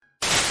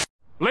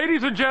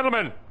Ladies and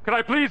gentlemen, can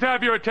I please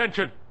have your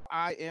attention?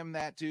 I am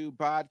that dude,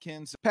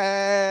 Bodkins.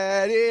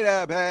 Patty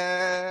to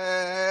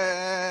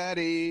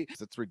patty.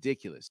 It's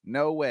ridiculous.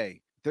 No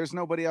way. There's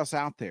nobody else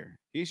out there.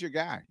 He's your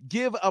guy.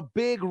 Give a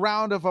big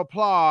round of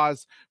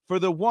applause for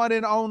the one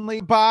and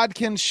only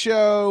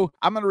BodkinShow.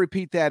 I'm going to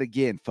repeat that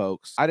again,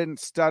 folks. I didn't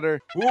stutter.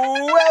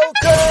 Welcome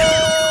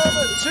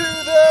to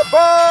the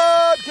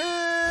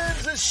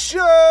Bodkins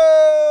Show.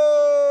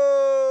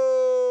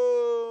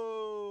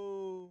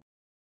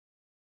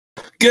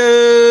 Good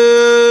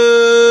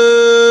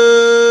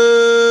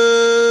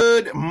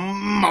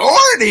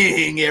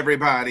morning,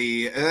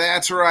 everybody.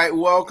 That's right.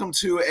 Welcome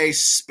to a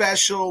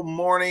special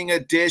morning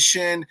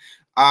edition.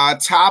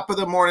 Top of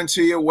the morning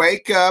to you.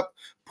 Wake up,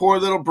 pour a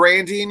little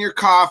brandy in your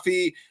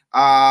coffee,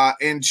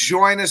 and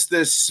join us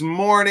this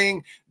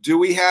morning. Do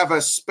we have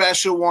a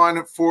special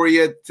one for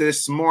you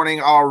this morning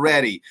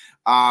already?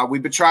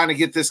 We've been trying to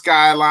get this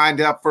guy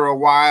lined up for a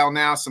while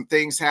now. Some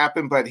things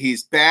happened, but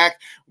he's back.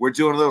 We're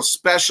doing a little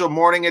special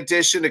morning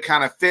edition to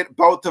kind of fit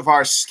both of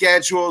our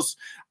schedules.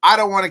 I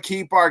don't want to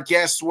keep our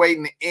guests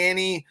waiting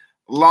any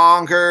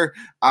longer.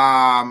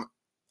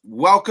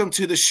 Welcome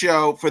to the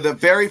show for the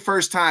very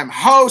first time,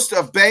 host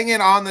of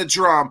Banging on the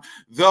Drum,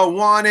 the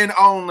one and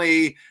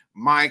only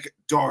Mike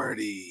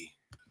Dougherty.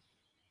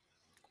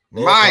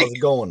 Nick, Mike, how's it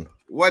going?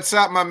 What's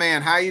up, my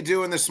man? How you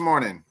doing this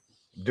morning?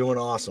 Doing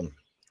awesome.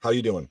 How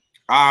you doing?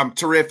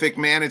 Terrific,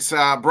 man. It's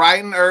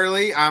bright and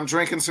early. I'm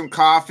drinking some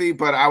coffee,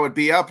 but I would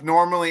be up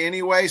normally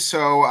anyway.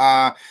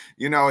 So,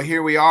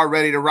 here we are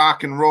ready to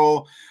rock and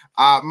roll.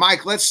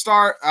 Mike, let's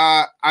start.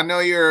 I know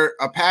you're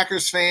a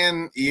Packers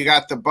fan. You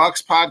got the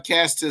Bucks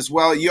podcast as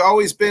well. You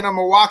always been a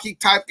Milwaukee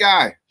type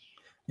guy.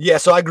 Yeah,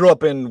 so I grew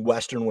up in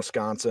Western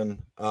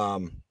Wisconsin,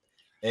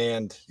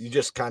 and you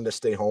just kind of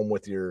stay home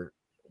with your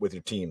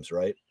teams,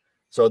 right?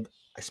 So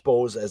I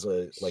suppose as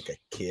a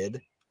kid,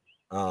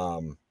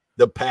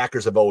 the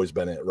Packers have always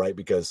been it, right?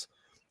 Because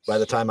by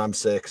the time I'm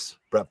 6,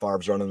 Brett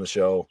Favre's running the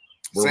show.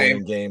 We're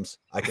winning games.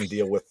 I can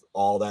deal with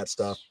all that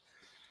stuff.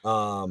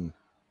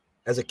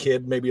 As a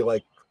kid, maybe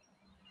like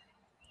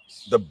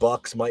the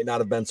Bucks might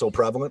not have been so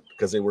prevalent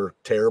because they were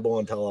terrible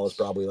until I was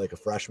probably like a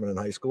freshman in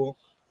high school.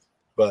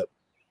 But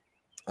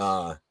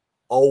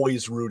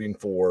always rooting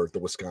for the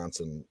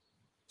Wisconsin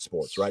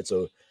sports, right?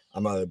 So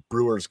I'm a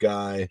Brewers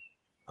guy,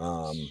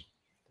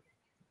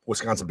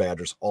 Wisconsin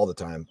Badgers all the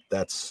time.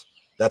 That's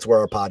where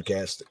our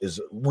podcast is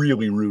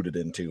really rooted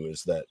into,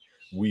 is that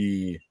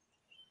we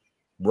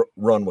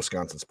run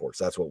Wisconsin sports.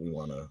 That's what we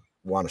want to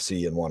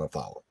see and want to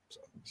follow. So.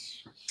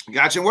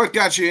 Gotcha. What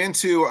got you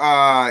into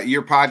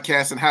your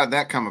podcast, and how did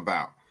that come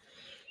about?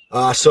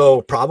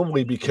 So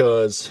probably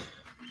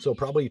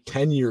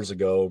 10 years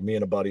ago, me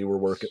and a buddy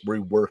we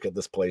work at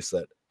this place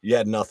that you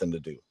had nothing to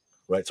do,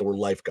 right? So we're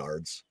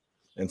lifeguards.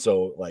 And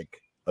so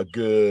like a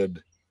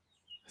good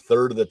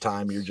third of the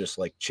time you're just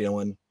like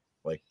chilling,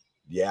 like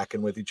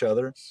yakking with each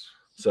other.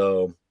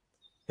 So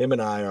him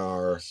and I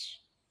are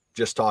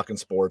just talking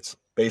sports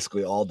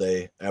basically all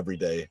day, every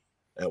day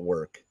at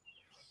work.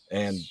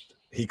 And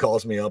he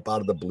calls me up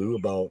out of the blue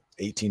about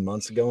 18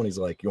 months ago, and he's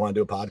like, "You want to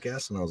do a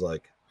podcast?" And I was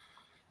like,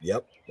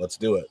 "Yep, let's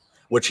do it."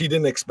 Which he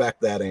didn't expect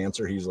that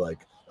answer. He's like,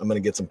 "I'm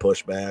going to get some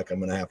pushback. I'm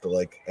going to have to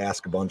like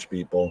ask a bunch of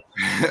people."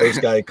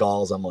 First guy he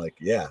calls, I'm like,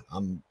 "Yeah,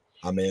 I'm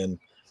in."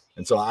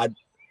 And so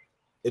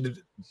it had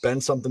been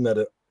something that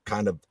had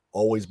kind of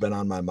always been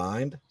on my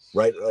mind,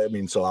 right? I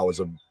mean, so I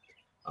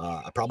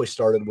probably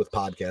started with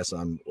podcasts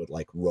with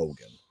like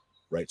Rogan,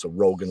 right? So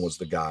Rogan was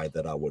the guy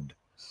that I would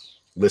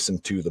listen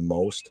to the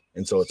most.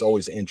 And so it's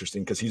always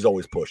interesting because he's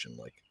always pushing,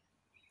 like,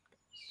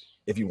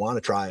 if you want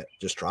to try it,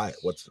 just try it.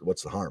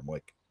 What's the harm?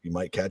 Like, you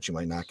might catch, you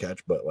might not catch,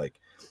 but like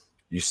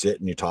you sit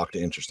and you talk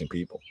to interesting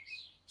people.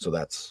 So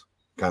that's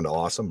kind of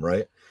awesome,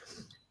 right?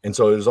 And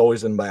so it was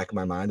always in the back of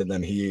my mind. And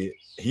then he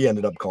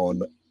ended up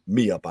calling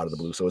me up out of the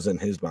blue. So it was in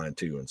his mind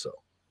too. And so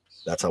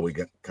that's how we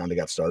kind of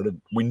got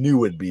started. We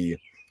knew it'd be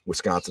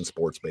Wisconsin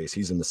sports based.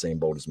 He's in the same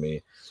boat as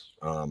me,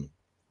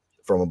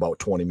 from about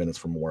 20 minutes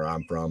from where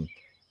I'm from.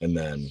 And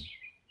then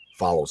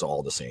follows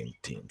all the same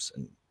teams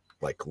and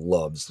like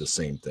loves the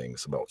same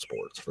things about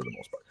sports for the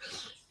most part,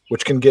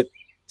 which can get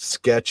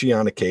sketchy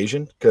on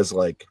occasion because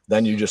like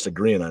then you're just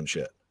agreeing on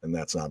shit, and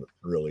that's not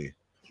really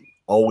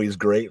always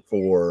great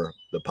for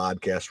the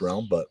podcast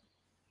realm, but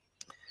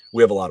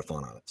we have a lot of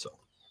fun on it. So,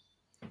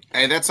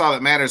 hey, that's all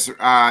that matters.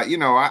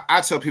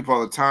 I tell people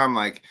all the time,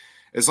 like,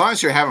 as long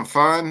as you're having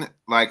fun,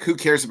 like, who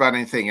cares about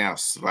anything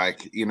else?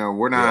 Like,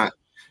 we're not. Yeah.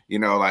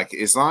 Like,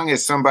 as long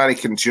as somebody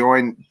can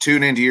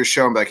tune into your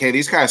show and be like, hey,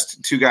 these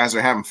two guys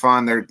are having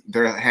fun.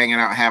 They're hanging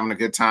out, having a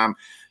good time.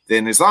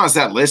 Then as long as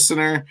that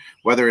listener,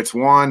 whether it's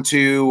 1,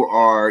 2,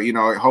 or,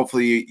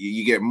 hopefully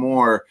you get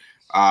more,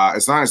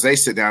 as long as they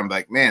sit down and be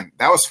like, man,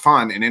 that was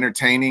fun and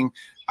entertaining.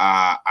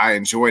 I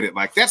enjoyed it.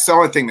 Like, that's the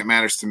only thing that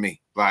matters to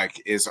me.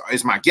 Like,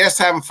 is my guest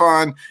having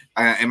fun?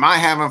 Am I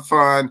having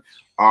fun?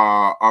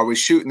 Are we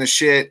shooting the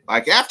shit?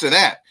 Like, after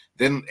that,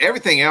 then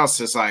everything else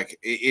is like,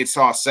 it's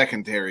all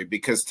secondary,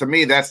 because to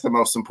me, that's the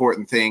most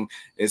important thing.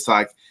 It's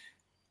like,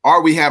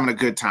 are we having a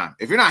good time?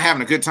 If you're not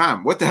having a good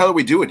time, what the hell are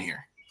we doing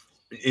here?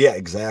 Yeah,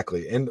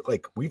 exactly. And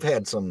like we've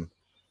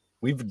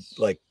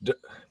like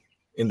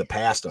in the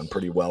past done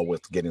pretty well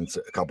with getting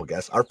a couple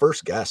guests. Our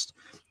first guest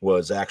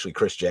was actually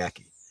Chris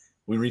Jackie.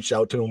 We reached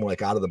out to him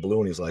like out of the blue,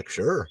 and he's like,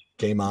 "Sure."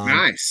 Came on.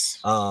 Nice.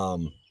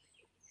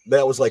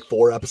 That was like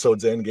 4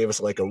 episodes in, gave us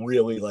like a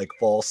really like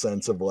false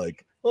sense of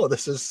like, oh,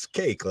 this is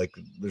cake. Like,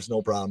 there's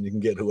no problem. You can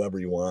get whoever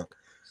you want.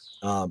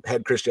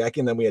 Had Chris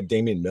Jackie, and then we had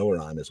Damian Miller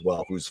on as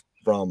well, who's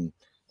from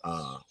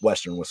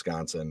Western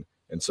Wisconsin,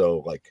 and so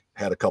like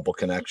had a couple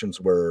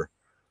connections where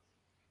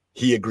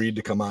he agreed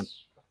to come on.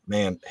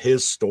 Man,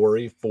 his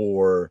story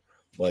for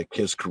like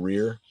his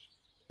career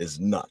is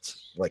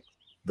nuts. Like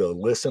the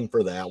listen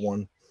for that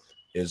one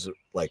is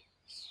like,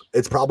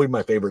 it's probably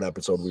my favorite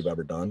episode we've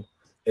ever done.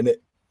 And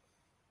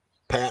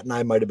Pat and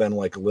I might have been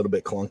like a little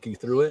bit clunky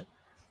through it,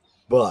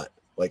 but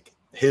like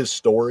his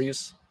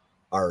stories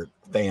are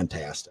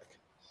fantastic.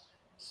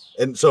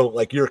 And so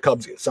like you're a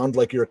Cubs, it sounds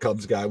like you're a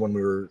Cubs guy when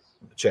we were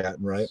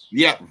chatting, right?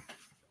 Yeah.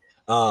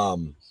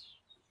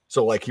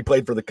 So like he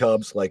played for the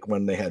Cubs, like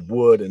when they had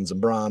Wood and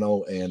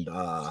Zambrano and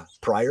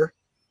Pryor.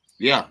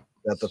 Yeah.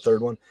 That's the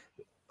third one.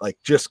 Like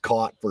just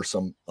caught for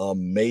some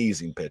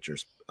amazing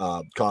pitchers.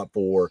 Caught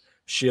for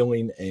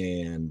Schilling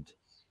and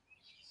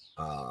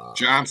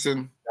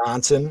Johnson.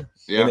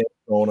 Yeah. In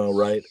Arizona,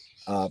 right?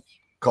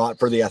 Caught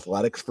for the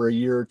Athletics for a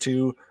year or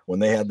two when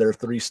they had their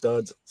 3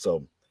 studs.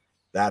 So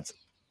that's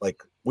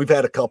like, we've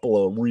had a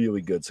couple of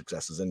really good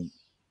successes and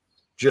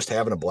just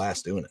having a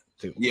blast doing it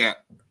too. Yeah.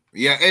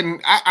 Yeah.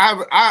 And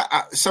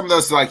I some of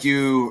those, like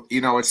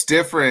it's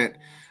different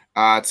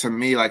to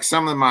me. Like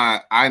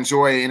I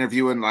enjoy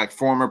interviewing like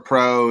former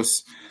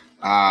pros.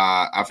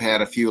 I've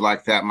had a few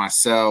like that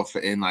myself,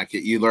 and like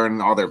you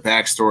learn all their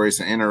backstories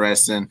and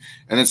interesting.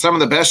 And then some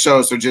of the best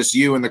shows are just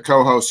you and the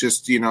co-host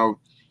just,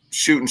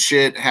 shooting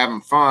shit,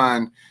 having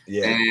fun.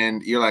 Yeah.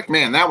 And you're like,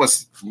 man, that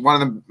was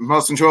one of the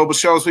most enjoyable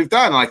shows we've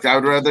done. Like I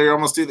would rather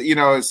almost do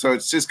that, so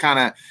it's just kind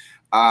of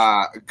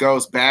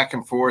goes back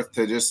and forth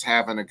to just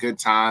having a good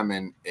time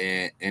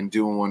and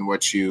doing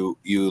what you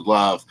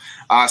love.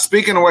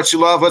 Speaking of what you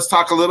love, let's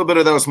talk a little bit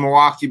of those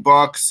Milwaukee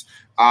Bucks.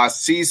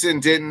 Season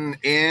didn't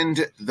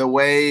end the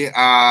way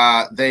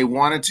they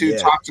wanted to. Yeah.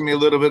 Talk to me a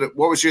little bit.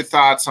 What was your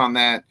thoughts on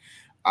that?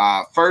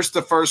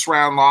 The first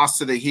round loss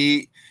to the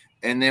Heat,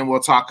 and then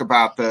we'll talk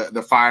about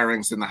the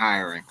firings and the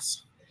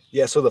hirings.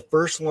 Yeah, so the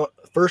first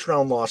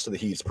round loss to the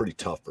Heat is pretty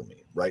tough for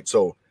me, right?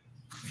 So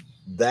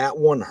that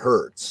one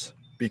hurts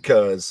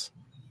because,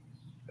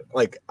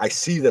 like, I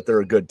see that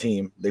they're a good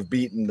team. They've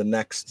beaten the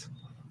next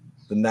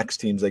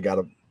teams they got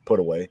to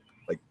put away.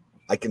 Like,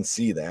 I can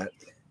see that.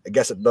 I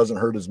guess it doesn't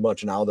hurt as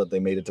much now that they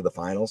made it to the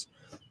finals,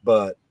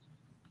 but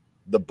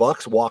the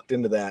Bucks walked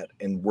into that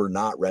and were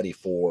not ready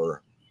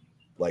for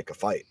like a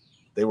fight.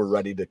 They were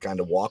ready to kind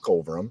of walk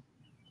over them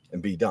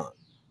and be done.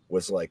 It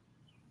was like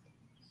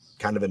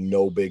kind of a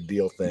no big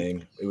deal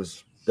thing.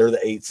 They're the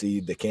 8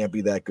 seed. They can't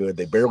be that good.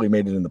 They barely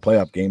made it in the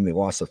playoff game. They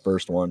lost the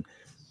first one.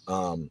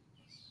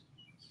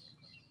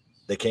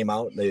 They came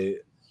out.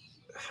 It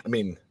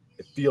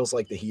feels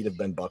like the Heat have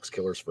been Bucks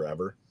killers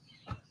forever.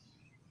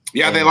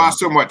 Yeah, they lost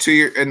to him 2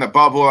 years in the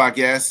bubble, I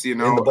guess. In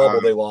the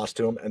bubble, they lost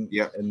to him,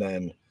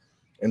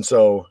 and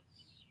so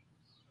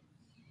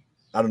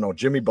I don't know.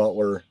 Jimmy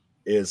Butler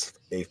is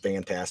a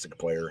fantastic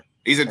player.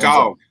 He's a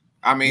dog.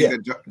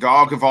 The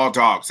dog of all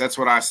dogs. That's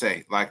what I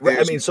say. Like,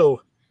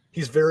 so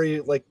he's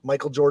very like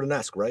Michael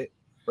Jordan-esque, right?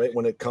 Right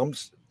when it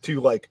comes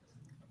to like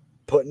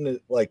putting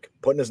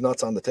his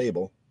nuts on the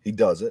table, he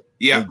does it.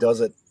 Yeah, he does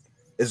it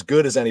as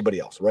good as anybody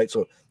else, right?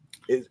 So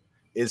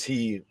is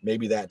he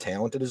maybe that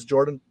talented as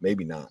Jordan?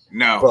 Maybe not.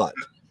 No. But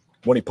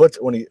when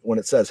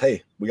it says,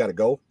 hey, we got to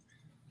go,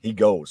 he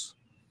goes.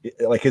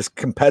 Like his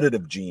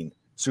competitive gene,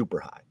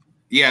 super high.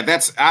 Yeah,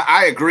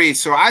 I agree.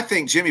 So I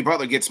think Jimmy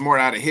Butler gets more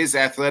out of his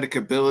athletic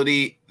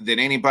ability than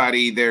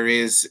anybody there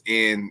is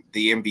in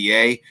the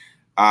NBA.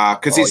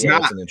 Because he's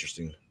not. That's an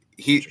interesting.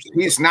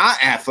 He's not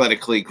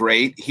athletically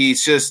great.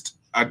 He's just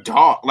a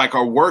dog, like a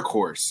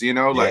workhorse. You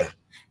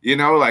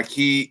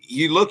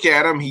look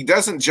at him. He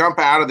doesn't jump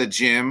out of the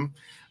gym.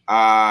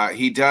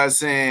 He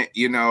doesn't,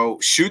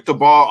 shoot the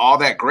ball all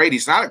that great.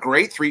 He's not a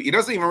great he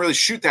doesn't even really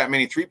shoot that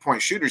many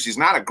 3-point shooters. He's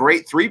not a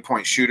great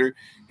 3-point shooter.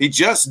 He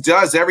just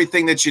does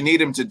everything that you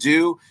need him to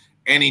do.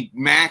 And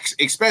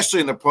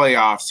especially in the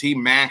playoffs, he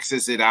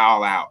maxes it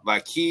all out.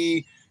 Like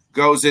he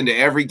goes into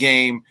every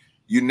game,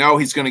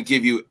 he's going to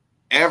give you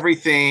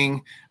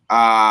everything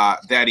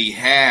that he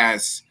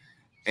has.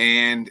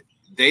 And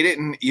they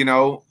didn't,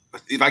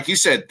 like you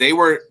said,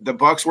 the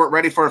Bucks weren't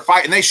ready for a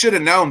fight, and they should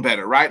have known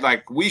better, right?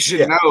 Like we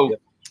should know.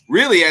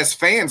 Really, as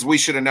fans, we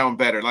should have known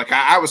better. Like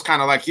I was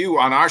kind of like you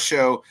on our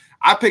show.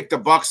 I picked the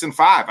Bucks in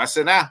 5. I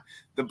said,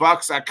 the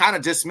Bucks. I kind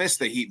of dismissed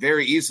the Heat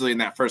very easily in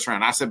that first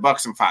round. I said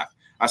Bucks in 5.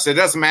 I said it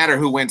doesn't matter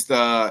who wins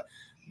the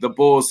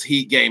Bulls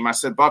Heat game. I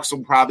said Bucks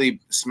will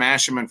probably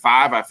smash them in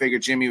 5. I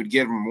figured Jimmy would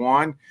give him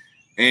 1,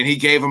 and he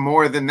gave him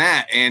more than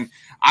that. And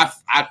I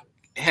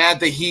had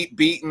the Heat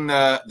beaten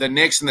the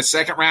Knicks in the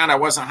second round, I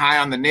wasn't high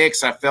on the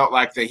Knicks. I felt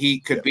like the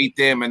Heat could beat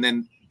them, and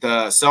then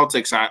the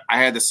Celtics, I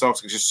had the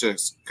Celtics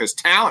just because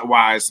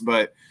talent-wise.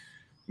 But,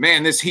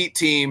 man, this Heat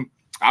team,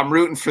 I'm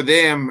rooting for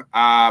them,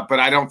 but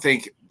I don't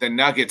think the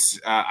Nuggets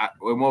and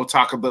we'll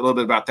talk a little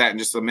bit about that in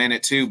just a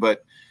minute too,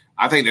 but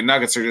I think the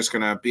Nuggets are just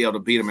going to be able to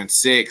beat them in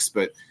 6.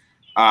 But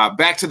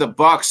back to the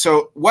Bucks.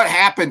 So what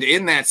happened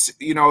in that?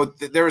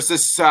 There was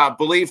this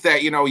belief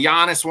that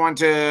Giannis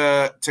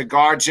wanted to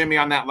guard Jimmy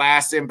on that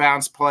last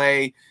inbounds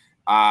play.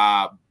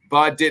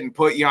 Bud didn't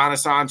put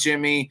Giannis on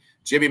Jimmy.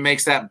 Jimmy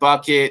makes that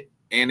bucket,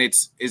 and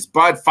is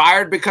Bud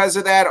fired because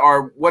of that,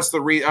 or what's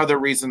the other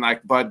reason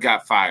like Bud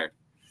got fired?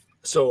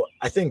 So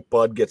I think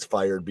Bud gets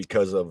fired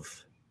because of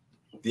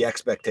the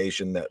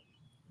expectation that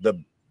the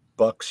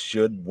Bucks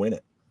should win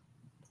it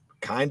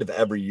kind of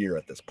every year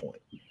at this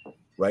point,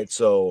 right?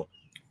 So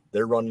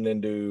they're running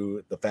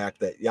into the fact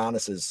that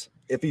Giannis is,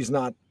 if he's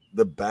not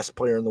the best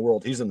player in the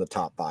world, he's in the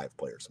top 5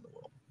 players in the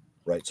world,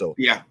 right? So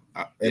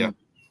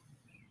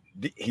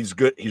he's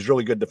good. He's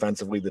really good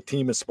defensively. The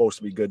team is supposed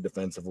to be good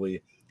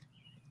defensively.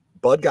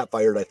 Bud got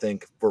fired, I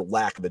think, for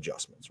lack of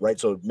adjustments, right?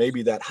 So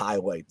maybe that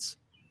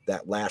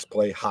last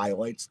play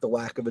highlights the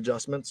lack of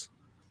adjustments,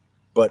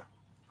 but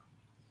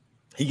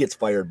he gets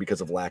fired because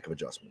of lack of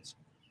adjustments.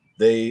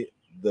 The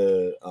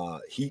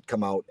Heat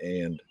come out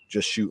and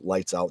just shoot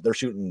lights out. They're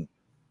shooting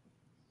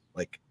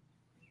like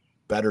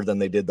better than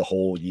they did the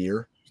whole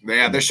year.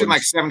 Yeah, they're shooting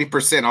like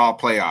 70% all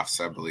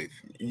playoffs, I believe.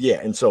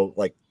 Yeah, and so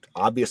like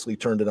obviously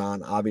turned it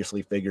on,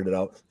 obviously figured it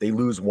out. They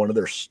lose one of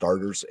their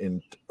starters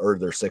or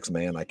their 6th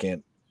man.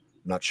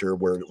 Not sure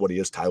what he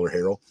is, Tyler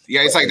Harrell.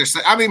 Yeah,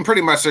 it's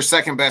pretty much their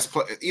second best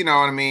player. You know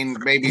what I mean?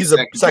 Maybe he's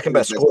a second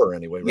best scorer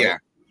anyway, right?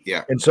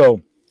 Yeah. And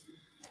so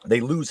they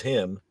lose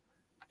him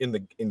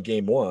in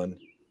game 1,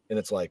 and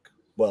it's like,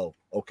 well,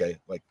 okay,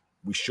 like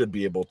we should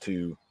be able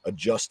to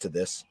adjust to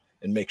this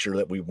and make sure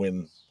that we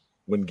win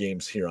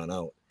games here on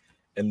out.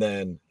 And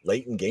then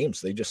late in games,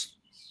 they just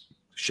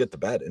shit the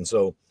bed. And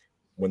so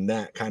when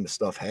that kind of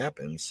stuff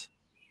happens,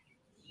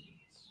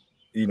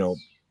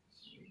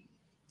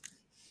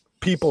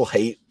 people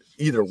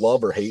either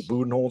love or hate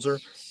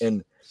Budenholzer,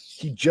 and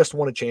he just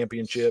won a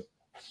championship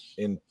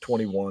in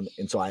 21.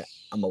 And so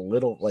I'm a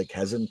little like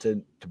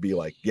hesitant to be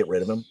like, get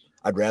rid of him.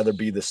 I'd rather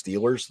be the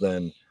Steelers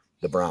than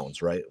the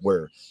Browns, right?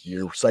 Where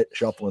you're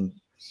shuffling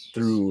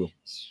through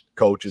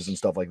coaches and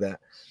stuff like that.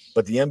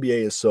 But the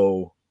NBA is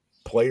so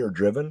player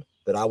driven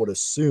that I would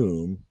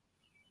assume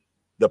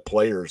the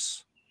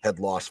players had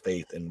lost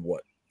faith in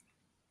what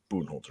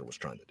Budenholzer was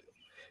trying to do.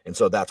 And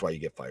so that's why you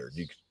get fired.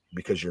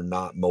 Because you're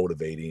not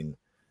motivating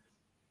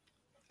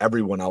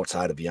everyone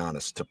outside of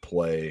Giannis to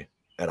play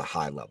at a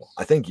high level.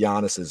 I think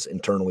Giannis is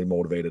internally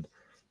motivated.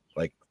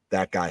 Like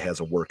that guy has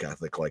a work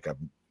ethic.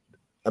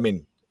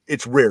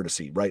 It's rare to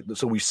see, right?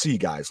 So we see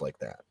guys like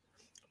that,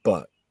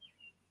 but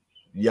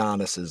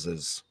Giannis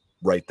is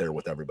right there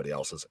with everybody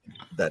else's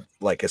that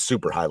like a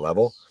super high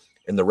level,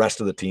 and the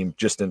rest of the team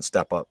just didn't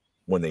step up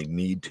when they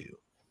need to.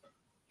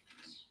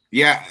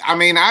 Yeah,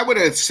 I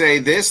would say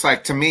this,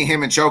 like to me,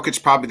 him and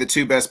Jokic probably the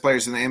 2 best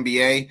players in the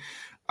NBA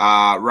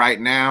right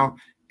now.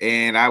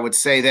 And I would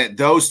say that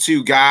those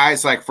 2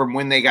 guys, like from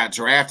when they got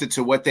drafted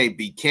to what they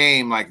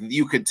became, like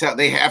you could tell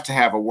they have to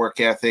have a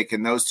work ethic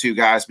in those 2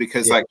 guys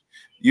because like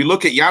you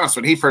look at Giannis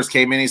when he first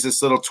came in, he's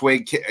this little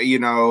twig,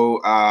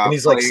 and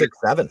he's like 6'7",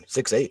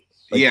 6'8".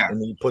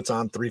 And he puts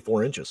on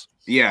 3-4 inches.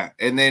 Yeah,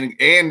 and then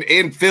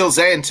and fills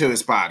into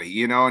his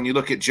body, and you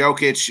look at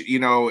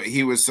Jokic,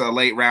 he was a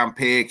late round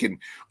pick and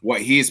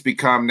what he's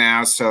become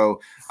now.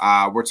 So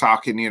we're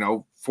talking,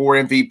 4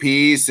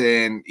 MVPs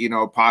and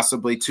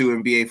possibly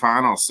 2 NBA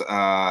finals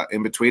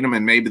in between them,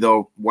 and maybe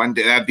they'll one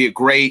day that'd be a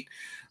great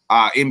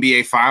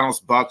NBA finals.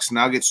 Bucks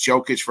Nuggets,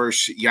 Jokic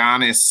versus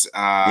Giannis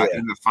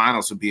in the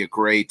finals would be a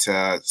great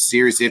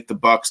series if the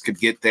Bucks could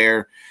get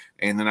there.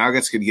 And the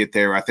Nuggets could get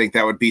there. I think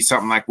that would be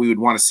something like we would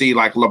want to see,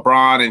 like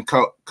LeBron and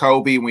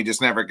Kobe, and we just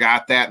never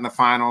got that in the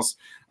finals.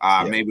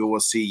 Maybe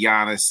we'll see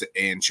Giannis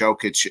and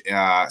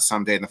Jokic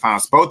someday in the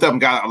finals. Both of them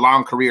got a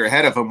long career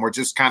ahead of them. We're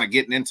just kind of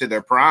getting into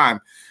their prime.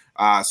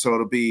 So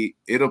it'll be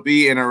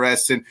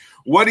interesting.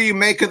 What do you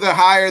make of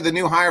the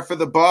new hire for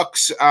the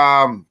Bucks?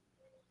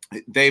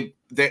 They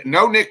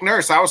no Nick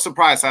Nurse. I was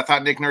surprised. I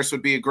thought Nick Nurse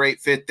would be a great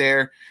fit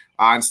there.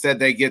 Instead,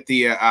 they get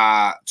the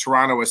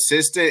Toronto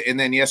assistant, and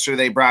then yesterday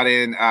they brought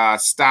in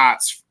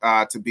Stotts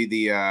to be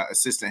the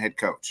assistant head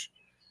coach.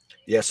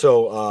 Yeah,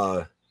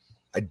 so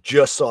I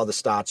just saw the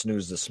Stotts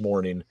news this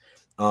morning.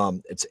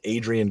 It's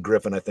Adrian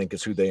Griffin, I think,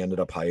 is who they ended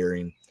up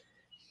hiring.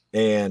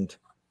 And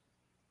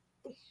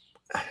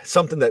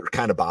something that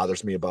kind of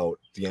bothers me about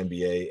the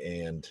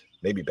NBA and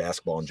maybe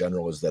basketball in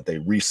general is that they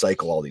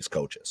recycle all these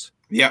coaches.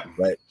 Yeah.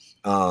 Right.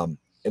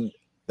 And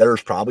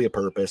there's probably a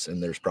purpose,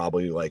 and there's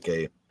probably like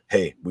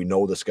hey, we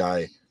know this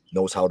guy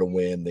knows how to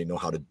win. They know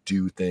how to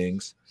do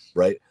things,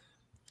 right?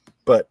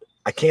 But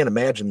I can't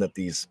imagine that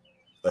these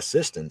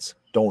assistants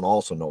don't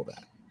also know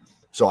that.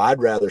 So I'd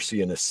rather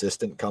see an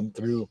assistant come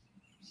through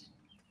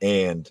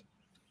and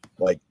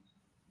like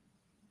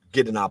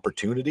get an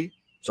opportunity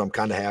So I'm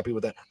kind of happy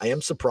with that. I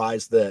am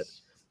surprised that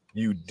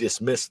you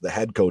dismissed the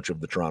head coach of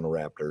the Toronto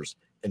Raptors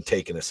and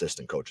take an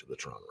assistant coach of the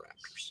Toronto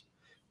Raptors.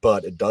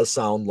 But it does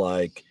sound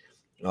like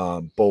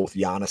both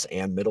Giannis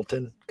and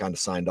Middleton kind of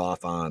signed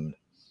off on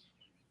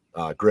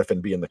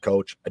Griffin being the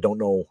coach. I don't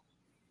know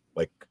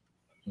like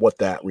what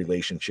that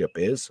relationship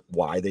is,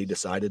 why they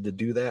decided to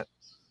do that.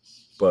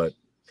 But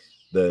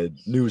the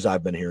news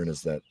I've been hearing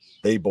is that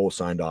they both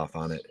signed off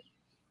on it,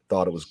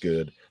 thought it was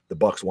good. The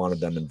Bucks wanted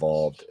them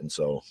involved. And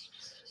so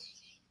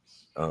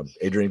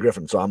Adrian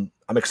Griffin. So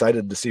I'm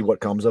excited to see what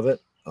comes of it.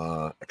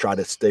 I try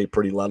to stay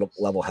pretty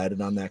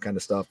level-headed on that kind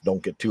of stuff.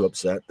 Don't get too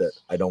upset that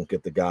I don't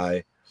get the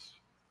guy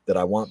that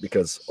I want,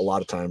 because a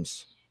lot of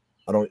times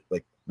I don't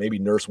like, maybe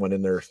Nurse went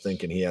in there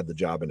thinking he had the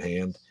job in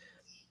hand,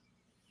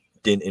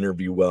 didn't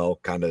interview well,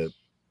 kind of,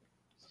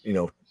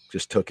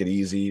 just took it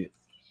easy,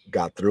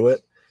 got through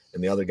it,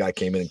 and the other guy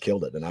came in and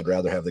killed it. And I'd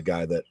rather have the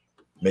guy that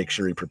makes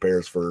sure he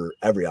prepares for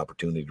every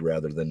opportunity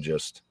rather than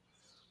just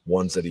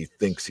ones that he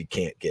thinks he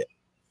can't get.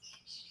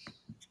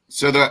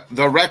 So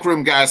the rec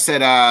room guy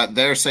said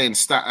they're saying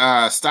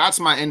Stotts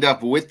might end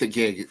up with the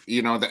gig.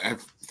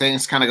 If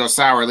things kind of go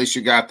sour, at least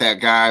you got that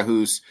guy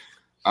who's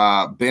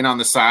been on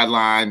the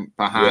sideline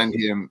behind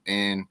him,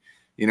 and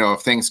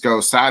if things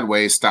go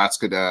sideways, Stotts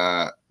could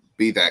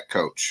be that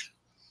coach.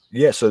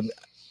 Yeah, so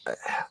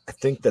I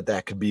think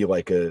that could be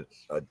like a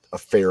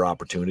fair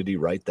opportunity,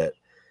 right? That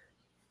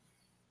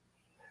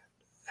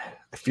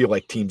I feel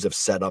like teams have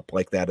set up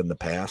like that in the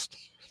past.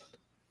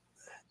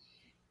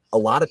 A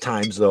lot of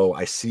times, though,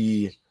 I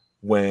see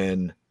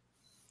when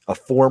a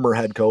former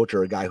head coach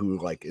or a guy who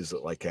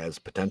has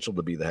potential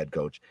to be the head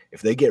coach,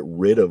 if they get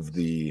rid of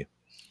the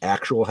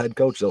actual head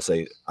coach, they'll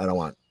say, I don't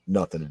want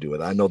nothing to do with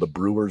it. I know the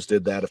Brewers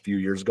did that a few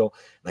years ago,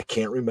 and I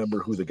can't remember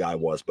who the guy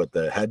was, but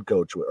the head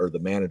coach or the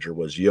manager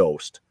was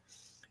Yost.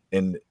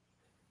 And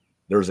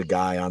there was a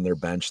guy on their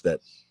bench that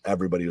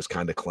everybody was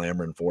kind of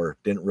clamoring for,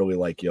 didn't really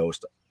like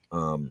Yost.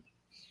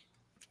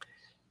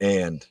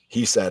 And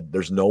he said,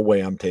 there's no way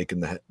I'm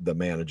taking the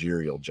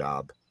managerial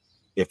job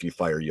if you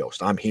fire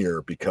Yost. I'm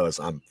here because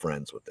I'm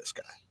friends with this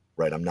guy,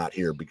 right? I'm not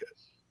here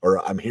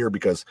I'm here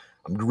because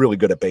I'm really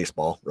good at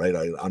baseball, right?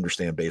 I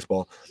understand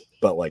baseball,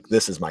 but like,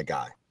 this is my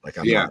guy. Like,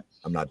 I'm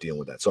not dealing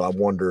with that. So I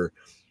wonder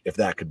if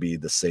that could be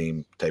the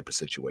same type of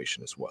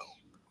situation as well,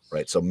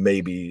 right? So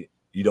maybe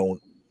you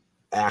don't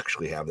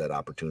actually have that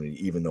opportunity,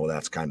 even though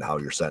that's kind of how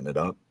you're setting it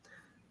up.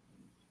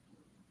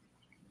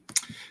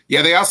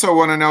 Yeah, they also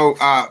want to know,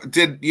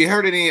 did you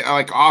heard any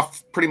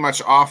pretty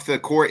much off the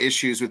court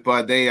issues with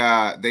Bud?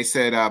 They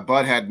said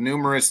Bud had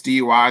numerous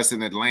DUIs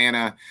in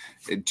Atlanta.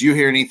 Do you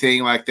hear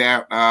anything like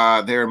that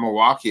there in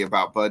Milwaukee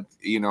about Bud,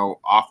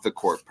 off the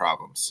court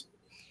problems?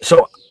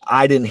 So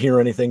I didn't hear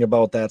anything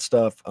about that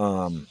stuff.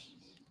 I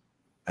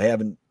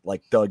haven't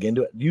dug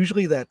into it.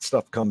 Usually that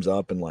stuff comes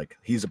up and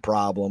he's a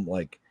problem,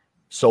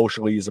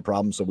 socially he's a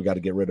problem, so we got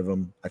to get rid of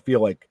him. I feel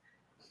like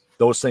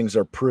those things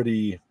are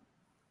pretty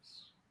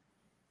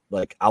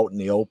out in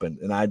the open,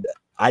 and I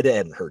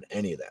hadn't heard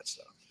any of that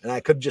stuff, and I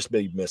could just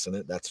be missing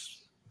it.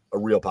 That's a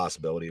real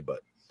possibility,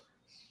 but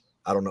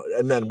I don't know.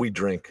 And then we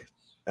drink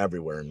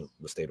everywhere in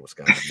the state of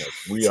Wisconsin.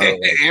 We are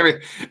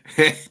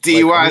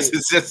DUIs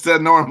is just a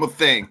normal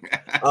thing.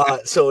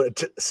 So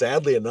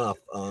sadly enough,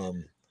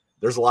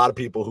 there's a lot of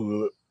people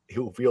who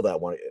feel that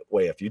way.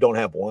 If you don't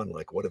have one,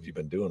 what have you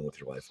been doing with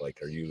your life?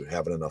 Are you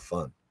having enough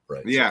fun?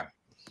 Right. Yeah.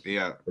 So,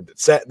 yeah.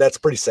 That's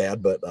pretty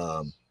sad, but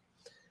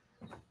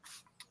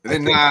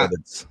then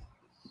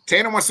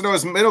Tanner wants to know,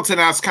 is Middleton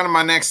out? It's kind of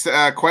my next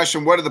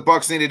question. What do the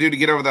Bucks need to do to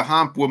get over the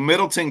hump? Will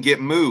Middleton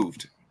get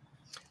moved?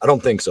 I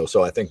don't think so.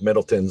 So I think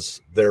Middleton's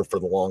there for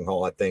the long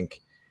haul. I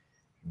think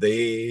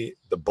the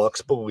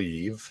Bucks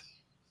believe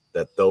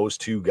that those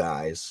two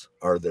guys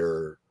are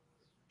their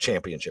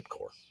championship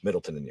core,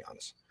 Middleton and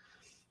Giannis.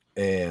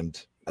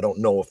 And I don't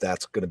know if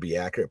that's going to be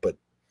accurate, but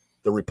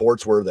the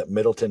reports were that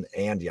Middleton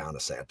and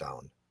Giannis sat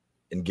down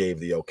and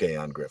gave the okay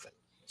on Griffin.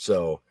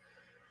 So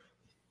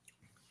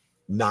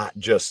not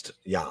just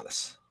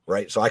Giannis,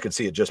 right? So I could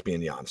see it just being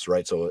Giannis,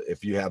 right? So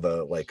if you have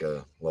a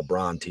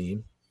LeBron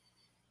team,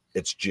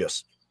 it's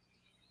just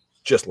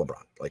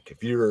LeBron.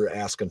 If you're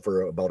asking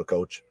about a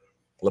coach,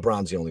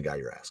 LeBron's the only guy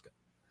you're asking.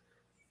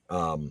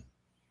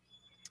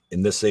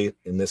 In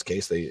this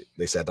case, they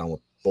sat down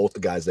with both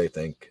the guys they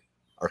think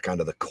are kind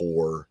of the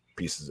core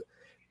pieces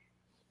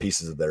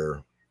of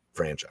their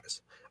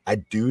franchise. I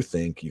do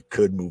think you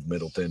could move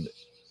Middleton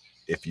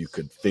if you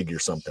could figure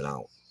something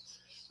out,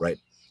 right?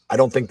 I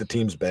don't think the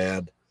team's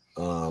bad.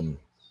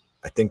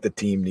 I think the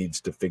team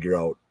needs to figure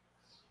out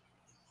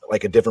a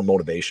different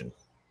motivation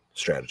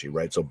strategy,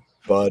 right? So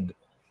Bud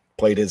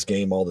played his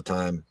game all the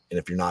time, and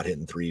if you're not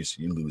hitting threes,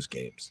 you lose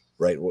games,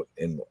 right?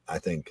 And I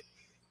think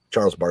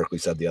Charles Barkley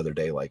said the other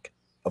day,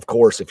 of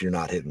course, if you're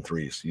not hitting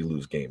threes, you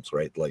lose games,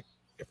 right?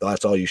 If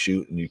that's all you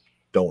shoot and you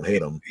don't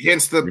hit them.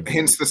 Hence the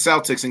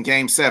Celtics in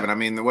Game 7. I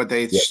mean, what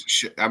they,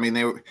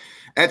 they were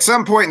at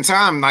some point in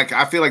time.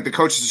 I feel like the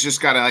coaches just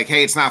got to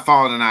hey, it's not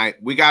falling tonight.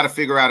 We got to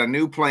figure out a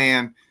new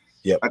plan.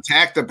 Yep.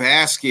 Attack the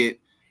basket,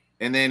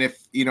 And then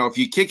if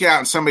you kick it out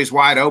and somebody's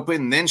wide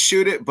open, then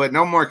shoot it, but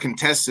no more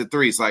contested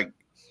threes. Like,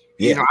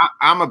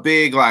 I'm a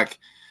big, like,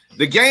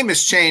 the game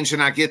has changed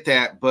and I get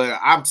that, but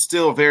I'm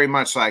still very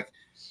much like,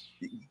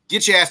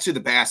 get your ass to the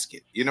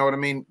basket. You know what I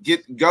mean?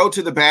 Go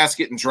to the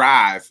basket and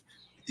drive.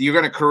 You're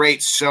going to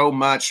create so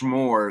much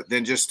more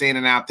than just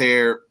standing out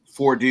there,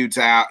 4 dudes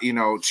out,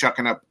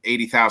 chucking up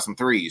 80,000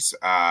 threes.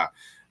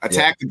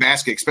 Attack the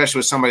basket, especially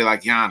with somebody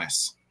like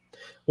Giannis.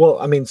 Well,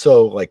 I mean,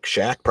 so like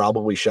Shaq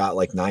probably shot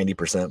like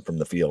 90% from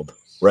the field,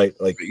 right?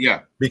 Like,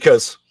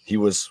 because he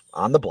was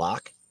on the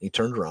block, he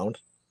turned around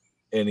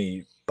and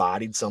he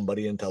bodied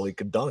somebody until he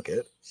could dunk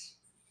it.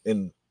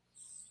 And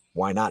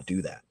why not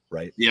do that,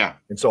 right? Yeah.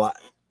 And so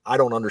I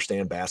don't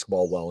understand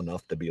basketball well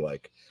enough to be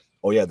like,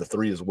 oh yeah, the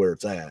 3 is where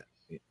it's at.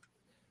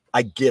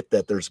 I get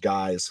that there's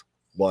guys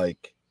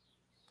like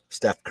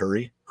Steph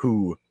Curry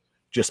who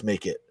just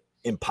make it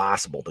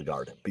impossible to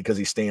guard him because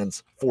he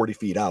stands 40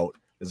 feet out.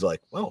 Is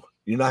like, well,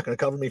 you're not going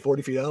to cover me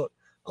 40 feet out.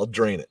 I'll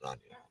drain it on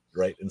you.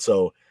 Right. And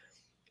so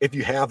if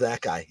you have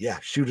that guy,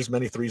 shoot as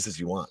many threes as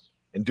you want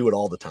and do it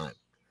all the time.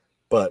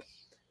 But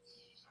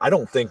I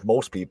don't think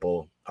most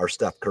people are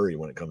Steph Curry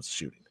when it comes to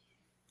shooting.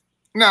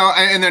 No,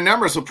 and their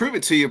numbers will prove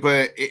it to you,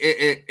 but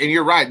and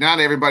you're right. Not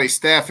everybody's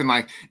Steph, and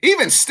like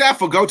even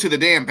Steph will go to the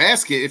damn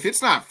basket if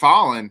it's not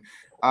falling.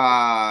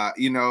 He'll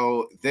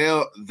go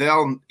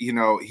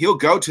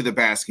to the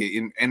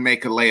basket and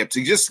make a layup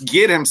to just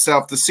get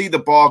himself to see the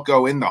ball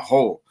go in the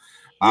hole.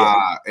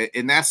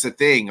 And that's the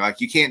thing.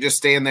 Like, you can't just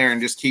stand there and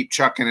just keep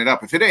chucking it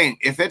up.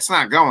 If it's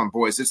not going,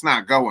 boys, it's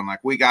not going. Like,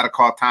 we got to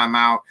call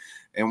timeout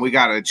and we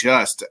got to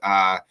adjust.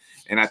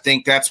 And I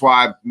think that's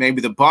why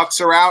maybe the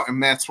Bucks are out,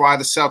 and that's why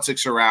the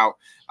Celtics are out,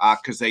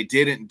 because they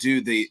didn't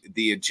do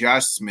the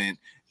adjustment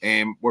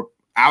and were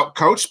out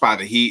coached by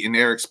the Heat and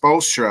Eric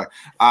Spoelstra.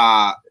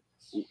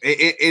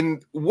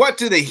 And what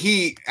do the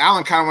Heat?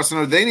 Alan kind of wants to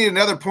know. Do they need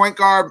another point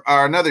guard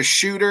or another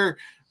shooter?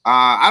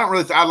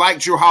 I like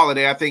Drew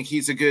Holiday. I think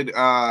he's a good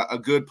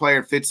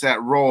player, fits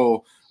that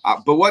role.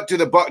 But what do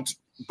the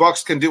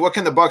Bucks can do? What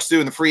can the Bucks do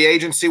in the free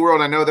agency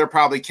world? I know they're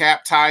probably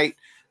cap tight.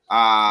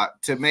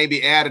 To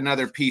maybe add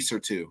another piece or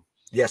two.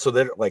 Yeah, so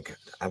they're like,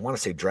 I want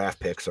to say draft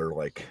picks are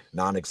like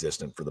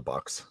non-existent for the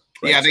Bucks.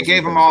 Right? Yeah, they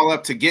gave them all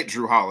up to get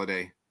Drew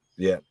Holiday.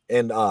 Yeah,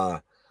 and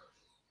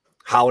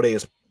Holiday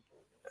is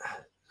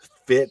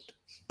fit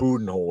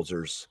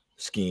Budenholzer's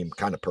scheme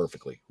kind of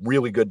perfectly.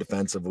 Really good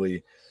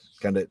defensively.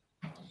 Kind of,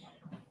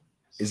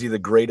 is he the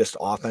greatest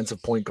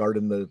offensive point guard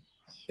in the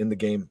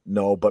game?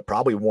 No, but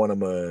probably won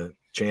him a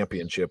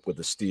championship with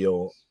a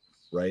steal,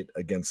 right,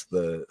 against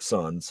the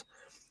Suns.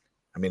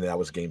 I mean, that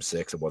was game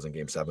 6. It wasn't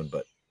game 7,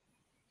 but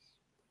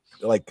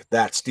like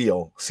that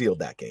steal sealed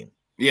that game.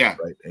 Yeah.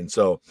 Right. And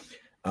so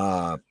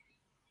I'd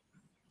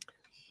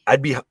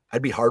be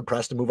hard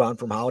pressed to move on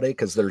from Holiday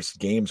because there's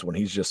games when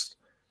he's just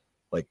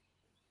like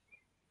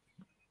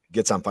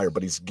gets on fire,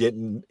 but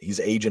he's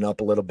aging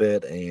up a little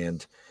bit.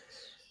 And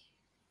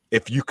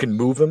if you can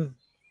move him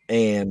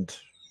and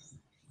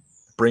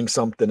bring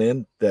something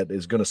in that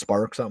is going to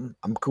spark something,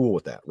 I'm cool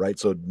with that. Right.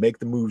 So make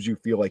the moves you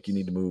feel like you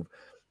need to move.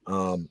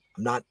 I'm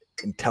not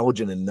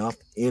intelligent enough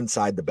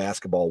inside the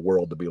basketball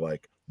world to be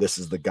like, this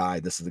is the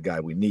guy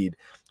we need,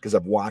 because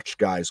I've watched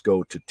guys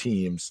go to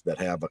teams that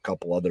have a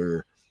couple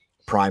other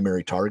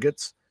primary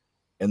targets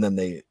and then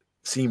they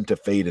seem to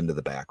fade into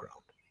the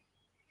background.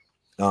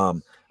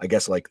 I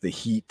guess like the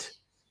Heat,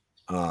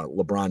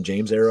 LeBron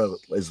James era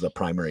is the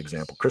primary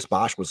example. Chris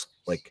Bosh was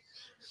like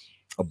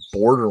a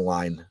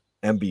borderline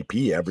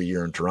MVP every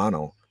year in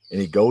Toronto, and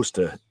he goes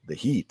to the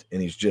Heat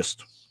and he's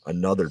just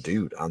another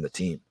dude on the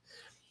team.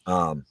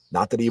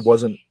 Not that he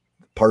wasn't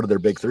part of their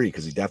big 3,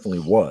 because he definitely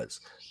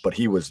was, but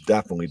he was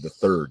definitely the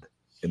third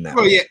in that.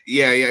 Well,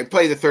 yeah.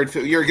 Play the third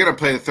fiddle. You're going to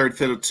play the third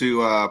fiddle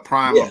to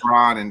prime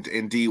LeBron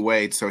and D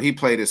Wade, so he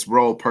played his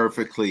role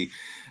perfectly.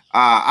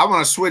 I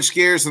want to switch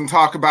gears and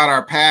talk about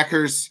our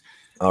Packers.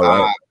 All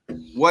right.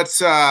 What's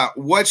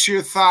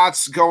your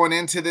thoughts going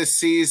into this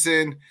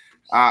season?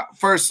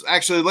 First,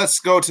 actually, let's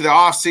go to the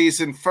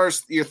offseason.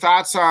 First, your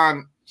thoughts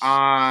on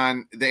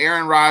the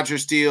Aaron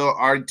Rodgers deal.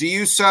 Do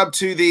you sub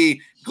to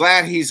the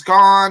glad he's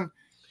gone,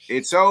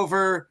 it's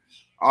over?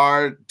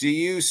 Or do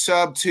you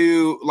sub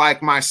to,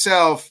 like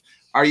myself,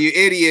 are you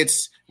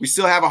idiots? We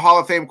still have a Hall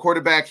of Fame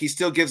quarterback. He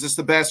still gives us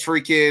the best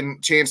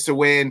freaking chance to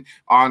win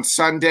on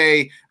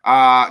Sunday,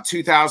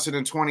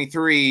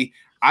 2023.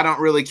 I don't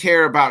really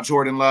care about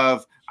Jordan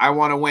Love. I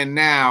want to win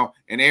now,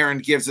 and Aaron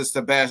gives us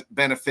the best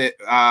benefit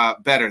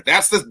better.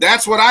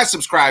 That's what I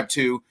subscribe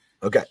to.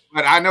 Okay.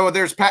 But I know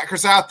there's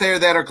Packers out there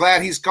that are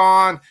glad he's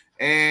gone,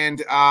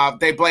 and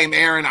they blame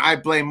Aaron. I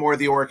blame more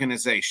the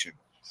organization.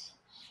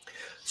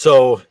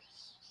 So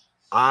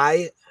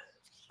I'm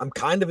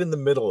kind of in the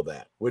middle of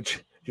that,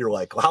 which you're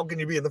like, well, how can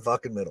you be in the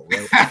fucking middle,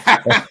 right?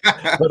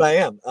 But I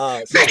am.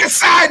 Pick a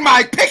side,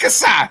 Mike. Pick a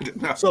side.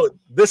 No. So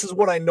this is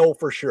what I know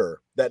for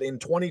sure, that in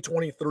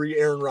 2023,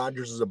 Aaron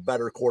Rodgers is a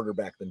better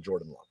quarterback than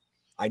Jordan Love.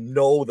 I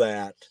know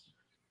that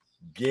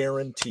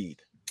guaranteed.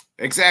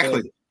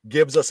 Exactly. And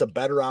gives us a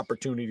better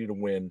opportunity to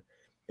win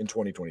in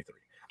 2023.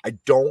 I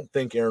don't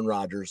think Aaron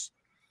Rodgers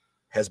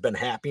has been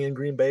happy in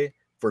Green Bay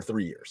for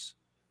 3 years.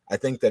 I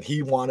think that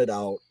he wanted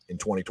out in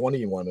 2020,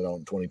 he wanted out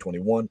in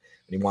 2021, and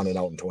he wanted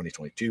out in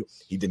 2022.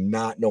 He did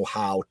not know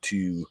how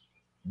to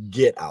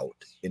get out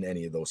in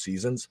any of those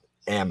seasons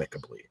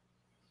amicably.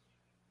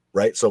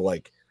 Right? So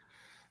like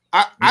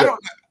I don't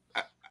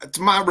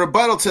my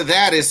rebuttal to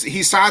that is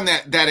he signed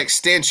that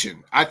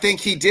extension. I think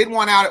he did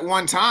one out at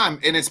one time,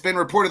 and it's been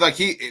reported like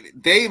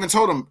they even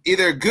told him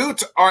either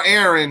Goot or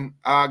Aaron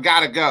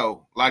gotta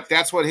go. Like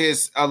that's what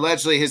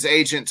allegedly his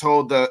agent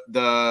told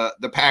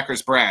the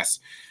Packers brass.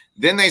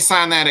 Then they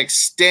signed that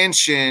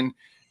extension,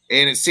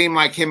 and it seemed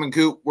like him and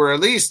Goot were at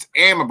least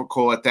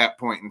amicable at that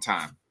point in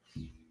time.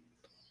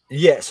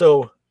 Yeah,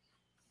 so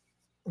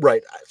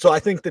right. So I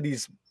think that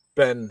he's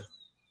been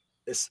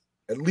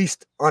at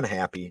least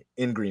unhappy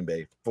in Green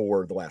Bay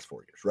for the last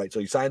 4 years, right? So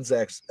he signs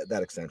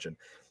that extension.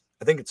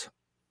 I think it's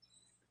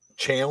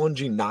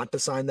challenging not to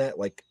sign that,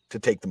 like to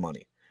take the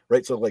money,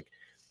 right? So like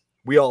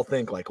we all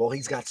think like, well,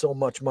 he's got so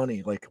much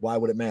money. Like, why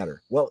would it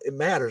matter? Well, it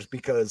matters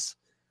because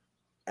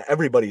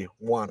everybody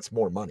wants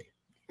more money.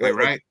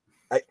 Right.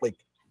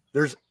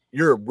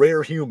 You're a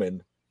rare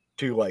human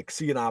to like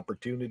see an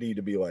opportunity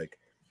to be like,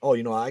 oh,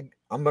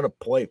 I'm going to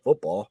play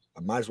football.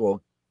 I might as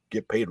well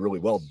get paid really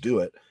well to do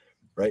it.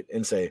 Right.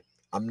 And say,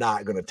 I'm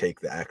not going to take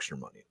the extra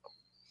money.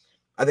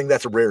 I think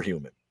that's a rare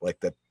human like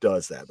that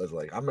does that. That's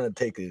like, I'm going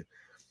to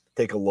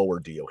take a lower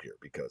deal here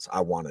because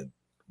I want to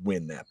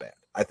win that bad.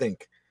 I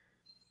think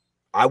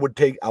I would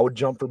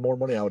jump for more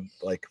money. I would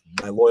like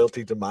my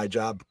loyalty to my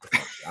job.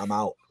 I'm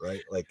out.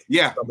 Right. Like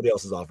somebody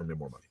else is offering me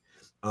more money.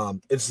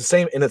 It's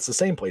the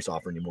same place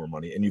offering you more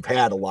money. And you've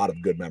had a lot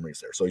of good memories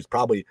there. So he's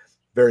probably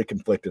very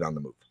conflicted on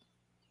the move.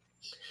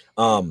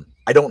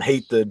 I don't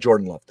hate the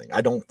Jordan Love thing.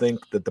 I don't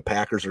think that the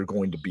Packers are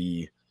going to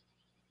be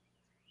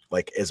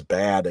like as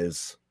bad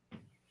as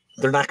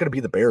they're not going to be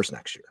the Bears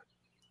next year.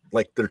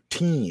 Like their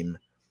team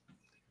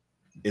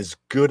is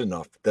good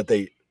enough that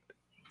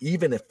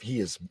even if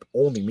he is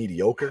only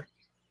mediocre,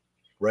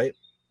 right?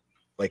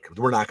 Like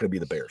we're not going to be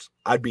the Bears.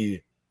 I'd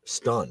be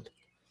stunned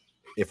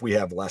if we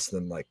have less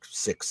than like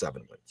 6-7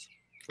 wins.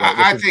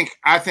 Right?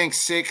 I think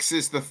 6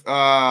 is the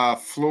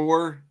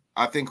floor.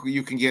 I think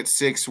you can get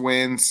 6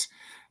 wins.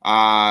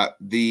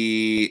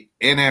 The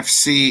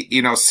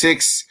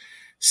NFC,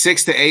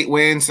 6 to 8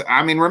 wins.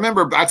 I mean,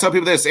 remember, I tell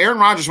people this: Aaron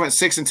Rodgers went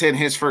 6-10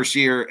 his first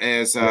year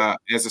as a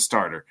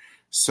starter.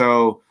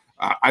 So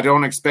I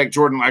don't expect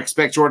Jordan. I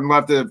expect Jordan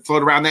Love to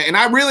float around that. And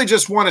I really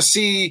just want to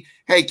see,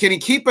 hey, can he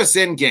keep us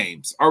in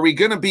games? Are we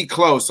going to be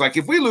close? Like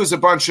if we lose a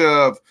bunch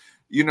of,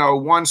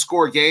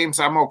 1-score games,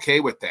 I'm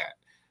okay with that.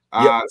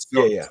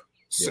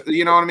 So,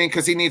 you know what I mean?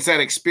 Because he needs that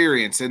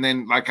experience. And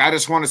then, I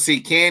just want to see,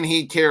 can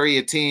he carry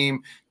a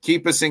team,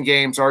 keep us in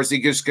games, or is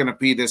he just going to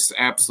be this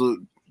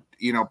absolute,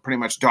 pretty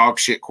much dog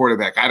shit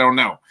quarterback? I don't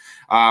know.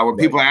 When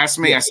people ask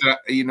me, I said,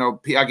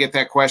 I get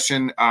that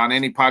question on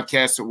any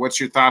podcast. What's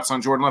your thoughts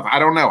on Jordan Love? I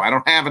don't know. I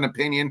don't have an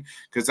opinion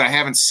because I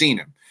haven't seen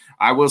him.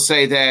 I will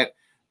say that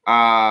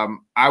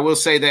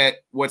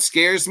what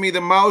scares me the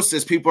most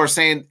is people are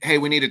saying, hey,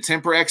 we need to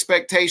temper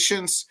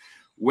expectations.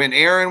 When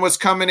Aaron was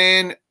coming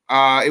in,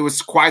 it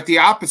was quite the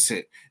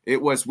opposite.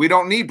 It was, we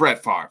don't need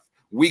Brett Favre.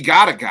 We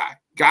got a guy.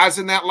 Guys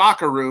in that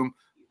locker room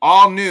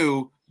all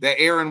knew that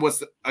Aaron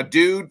was a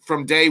dude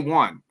from day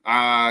one.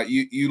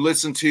 You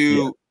listen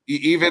to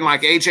even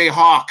like AJ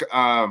Hawk.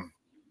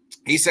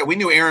 He said, we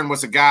knew Aaron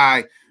was a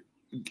guy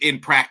in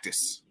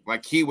practice.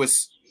 Like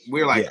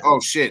we're like, oh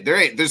shit,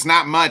 there's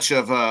not much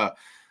of a,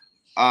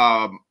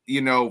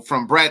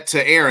 from Brett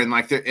to Aaron,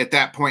 like at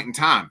that point in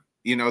time,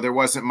 there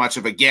wasn't much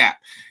of a gap.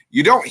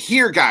 You don't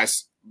hear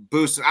guys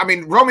boost. I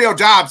mean, Romeo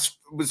Doubs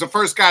was the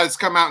first guy that's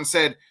come out and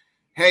said,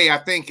 hey, I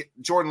think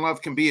Jordan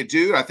Love can be a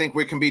dude. I think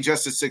we can be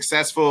just as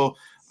successful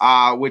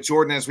with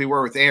Jordan as we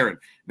were with Aaron.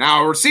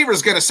 Now, a receiver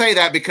is going to say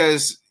that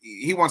because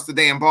he wants the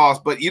damn balls,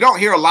 but you don't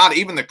hear a lot of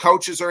even the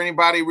coaches or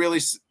anybody really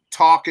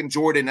talking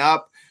Jordan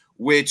up,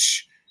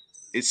 which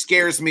it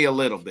scares me a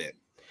little bit.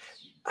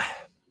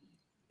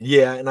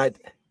 Yeah, and I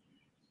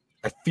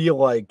feel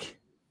like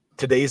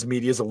today's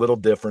media is a little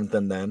different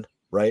than then,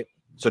 right?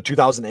 So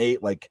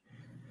 2008,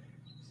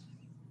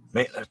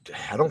 man,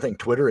 I don't think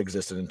Twitter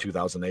existed in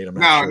 2008. I'm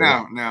not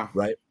sure. No.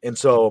 Right. And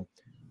so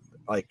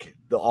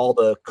all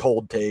the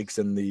cold takes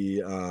and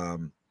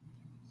the,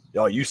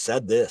 you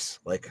said this,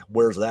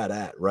 where's that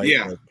at? Right.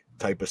 Yeah.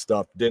 Type of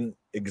stuff didn't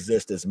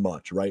exist as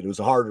much. Right. It was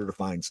harder to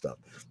find stuff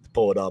to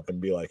pull it up and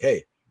be like,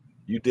 hey,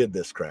 you did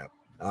this crap.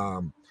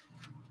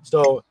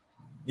 So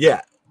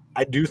yeah,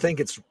 I do think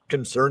it's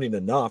concerning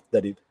enough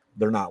that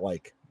they're not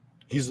like,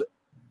 he's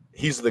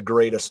the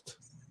greatest,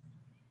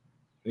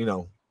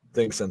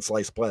 thing since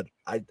sliced bread.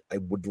 I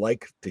would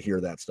like to hear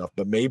that stuff,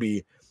 but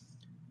maybe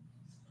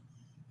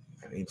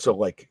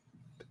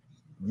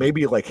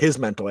his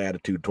mental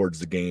attitude towards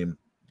the game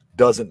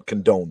doesn't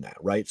condone that,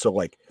 right? So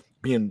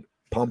being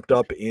pumped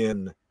up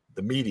in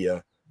the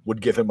media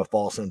would give him a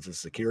false sense of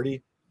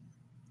security,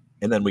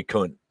 and then we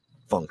couldn't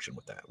function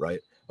with that,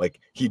 right?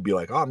 He'd be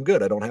like, oh, I'm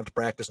good. I don't have to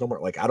practice no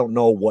more. I don't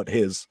know what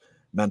his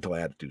mental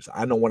attitudes.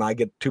 I know when I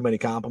get too many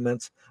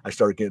compliments, I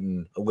start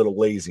getting a little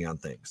lazy on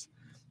things,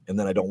 and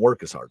then I don't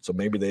work as hard. So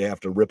maybe they have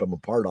to rip him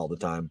apart all the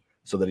time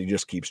so that he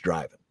just keeps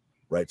driving,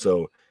 right?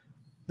 So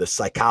the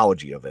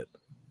psychology of it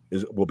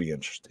will be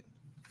interesting.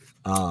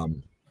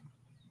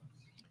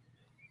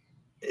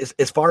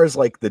 As far as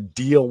like the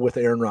deal with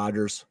Aaron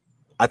Rodgers,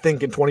 I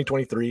think in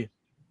 2023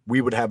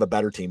 we would have a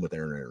better team with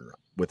Aaron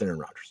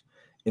Rodgers.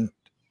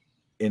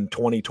 In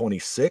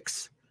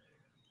 2026,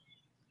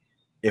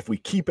 if we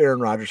keep Aaron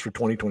Rodgers for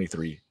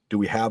 2023, do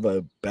we have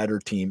a better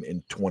team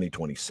in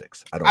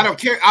 2026? I don't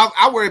care.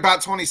 I'll worry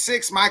about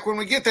 26, Mike. When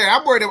we get there,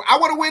 I'm worried. I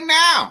want to win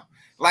now.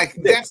 Like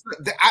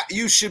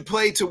you should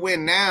play to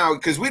win now,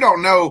 because we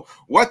don't know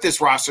what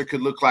this roster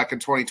could look like in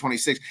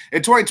 2026.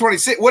 In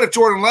 2026, what if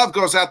Jordan Love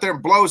goes out there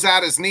and blows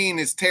out his knee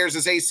and tears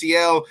his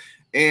ACL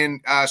and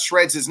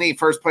shreds his knee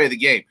first play of the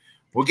game?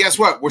 Well, guess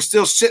what? We're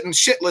still sitting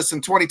shitless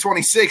in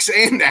 2026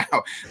 and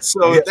now.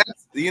 So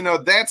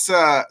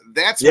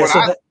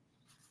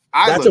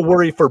that's a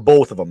worry for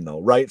both of them, though,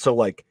 right? So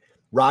like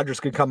Rodgers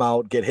could come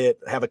out, get hit,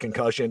 have a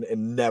concussion,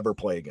 and never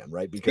play again,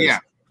 right? Because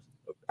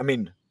I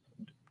mean,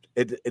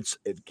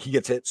 he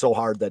gets hit so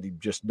hard that he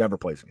just never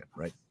plays again,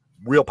 right?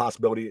 Real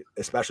possibility,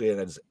 especially at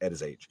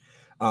his age.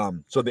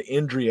 So the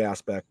injury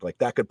aspect, like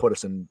that could put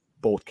us in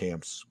both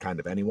camps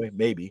kind of anyway,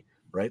 maybe,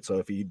 right?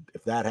 So if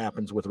that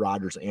happens with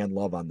Rodgers and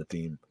Love on the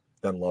team,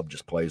 then Love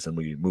just plays and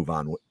we move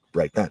on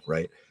right then,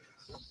 right?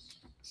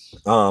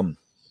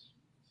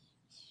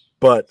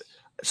 But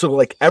so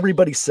like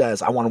everybody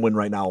says, I want to win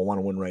right now. I want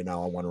to win right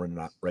now. I want to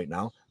win right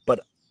now. But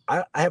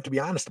I have to be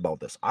honest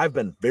about this. I've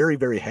been very,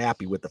 very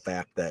happy with the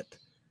fact that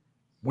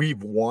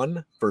we've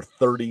won for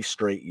 30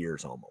 straight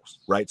years almost,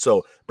 right?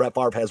 So Brett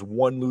Favre has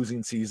one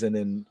losing season,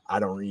 and I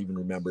don't even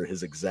remember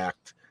his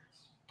exact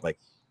like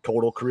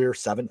total career,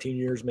 17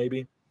 years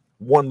maybe.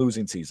 One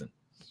losing season.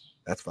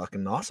 That's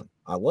fucking awesome.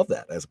 I love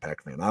that as a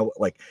Pack fan.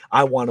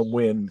 I want to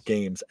win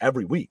games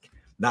every week,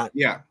 not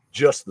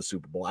just the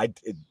Super Bowl.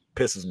 It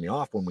pisses me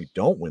off when we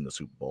don't win the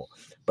Super Bowl,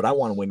 but I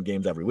want to win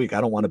games every week. I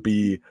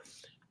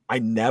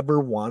never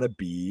want to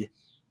be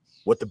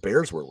what the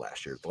Bears were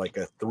last year, like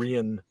a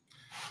 3-14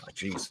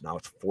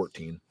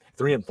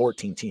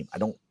 team.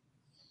 I'm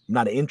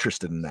not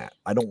interested in that.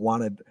 I don't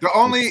want to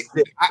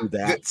sit through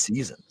that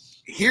season.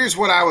 Here's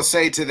what I will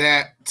say to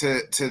that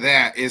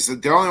is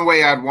that the only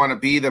way I'd want to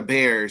be the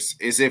Bears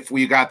is if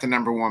we got the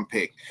number one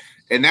pick.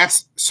 And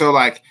that's so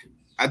like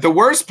the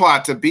worst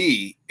plot to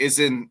be is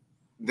in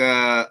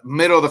the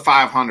middle of the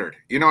 500.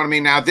 You know what I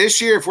mean? Now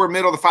this year, if we're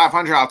middle of the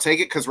 500, I'll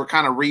take it because we're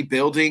kind of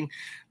rebuilding.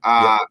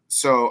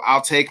 So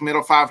I'll take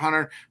middle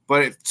 500.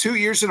 But if 2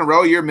 years in a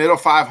row you're middle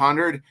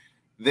 500,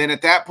 then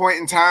at that point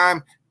in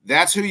time,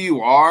 that's who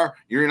you are.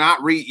 You're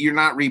not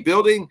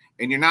rebuilding,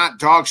 and you're not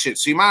dog shit.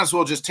 So you might as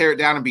well just tear it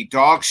down and be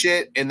dog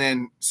shit, and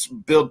then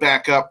build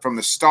back up from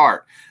the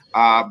start,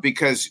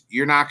 because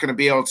you're not going to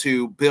be able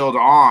to build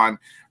on.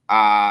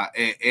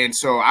 And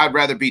so I'd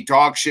rather be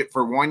dog shit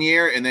for 1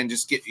 year and then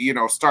just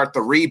start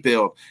the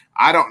rebuild.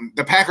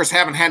 The Packers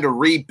haven't had to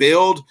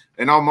rebuild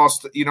in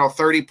almost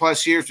 30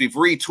 plus years. We've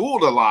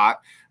retooled a lot,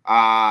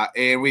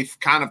 and we've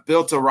kind of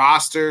built a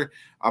roster.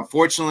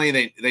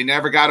 Unfortunately, they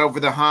never got over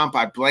the hump.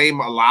 I blame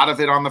a lot of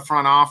it on the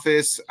front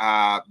office,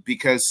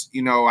 because,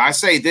 I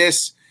say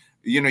this,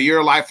 you're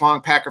a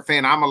lifelong Packer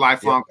fan. I'm a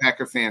lifelong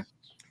Packer fan.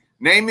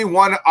 Name me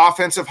one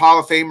offensive Hall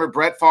of Famer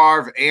Brett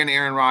Favre and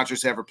Aaron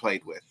Rodgers ever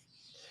played with.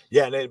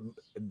 Yeah, and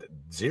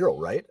zero,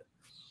 right?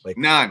 Like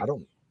none. I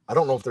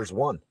don't know if there's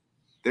one.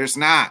 There's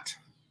not.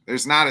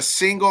 There's not a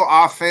single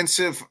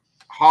offensive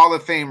Hall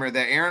of Famer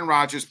that Aaron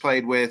Rodgers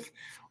played with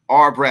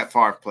or Brett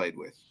Favre played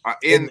with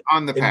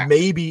on the Packers.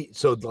 Maybe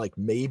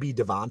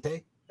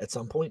Devontae at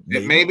some point.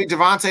 Maybe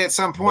Devontae at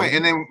some point,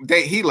 and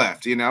then he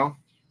left.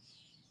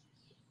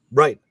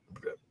 Right.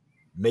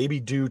 Maybe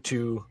due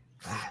to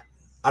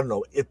I don't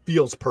know. It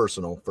feels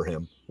personal for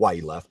him why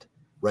he left.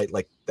 Right,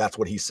 like that's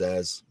what he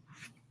says.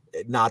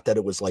 Not that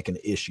it was like an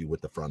issue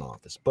with the front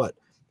office, but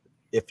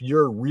if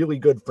you're really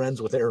good friends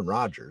with Aaron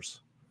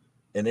Rodgers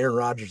and Aaron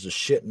Rodgers is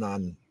shitting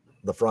on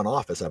the front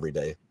office every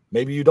day,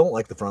 maybe you don't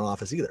like the front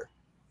office either.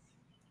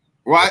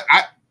 Well,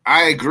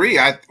 I agree.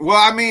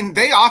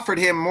 They offered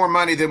him more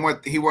money than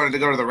what he wanted to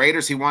go to the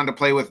Raiders. He wanted to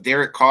play with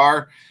Derek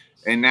Carr,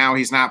 and now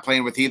he's not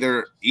playing with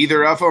either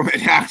of them.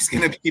 And now he's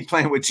going to be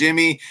playing with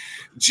Jimmy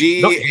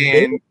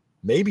G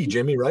maybe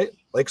Jimmy, right?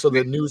 Like, so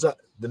the news out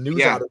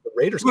of the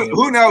Raiders game.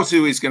 Who knows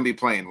who he's going to be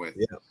playing with?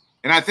 Yeah.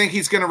 And I think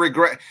he's going to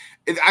regret.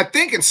 I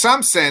think in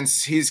some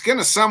sense he's going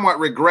to somewhat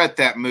regret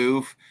that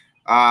move,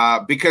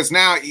 because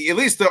now at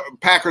least the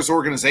Packers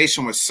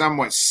organization was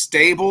somewhat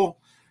stable.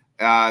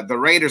 The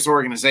Raiders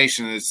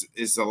organization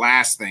is the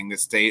last thing that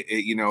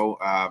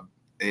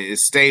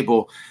is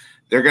stable.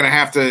 They're going to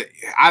have to.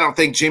 I don't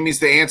think Jimmy's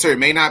the answer. It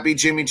may not be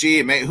Jimmy G.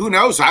 Who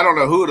knows? I don't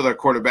know who their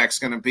quarterback's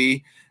going to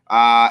be.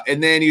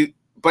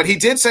 But he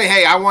did say,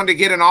 "Hey, I wanted to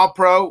get an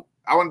All-Pro.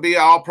 I want to be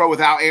an All-Pro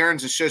without Aaron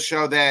to just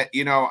show that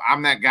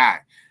I'm that guy."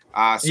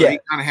 He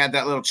kind of had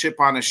that little chip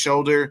on his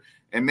shoulder,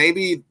 And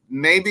maybe,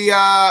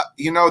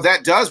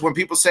 that does when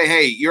people say,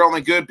 hey, you're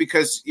only good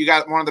because you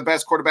got one of the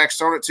best quarterbacks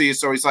throwing it to you.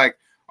 So he's like,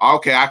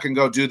 okay, I can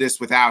go do this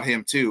without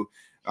him too.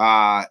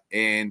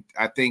 And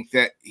I think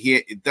that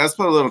it does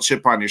put a little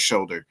chip on your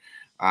shoulder.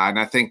 And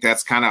I think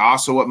that's kind of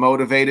also what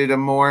motivated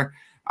him more.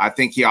 I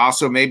think he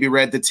also maybe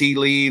read the tea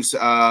leaves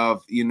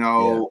of,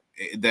 the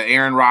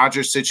Aaron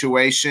Rodgers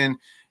situation.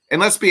 And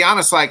let's be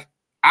honest, like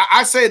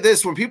I say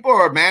this, when people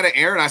are mad at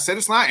Aaron, I said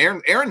it's not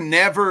Aaron. Aaron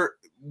never,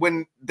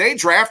 when they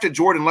drafted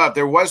Jordan Love,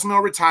 there was no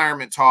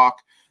retirement talk.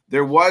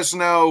 There was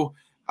no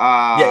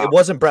it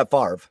wasn't Brett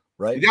Favre,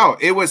 right? No,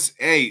 it was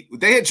they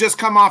had just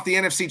come off the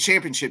NFC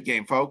Championship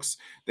game, folks.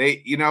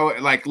 They,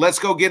 let's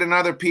go get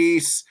another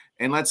piece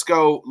and let's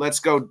go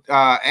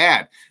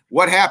add.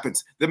 What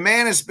happens? The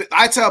man is,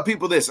 I tell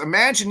people this,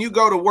 imagine you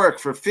go to work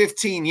for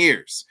 15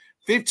 years.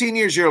 15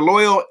 years, you're a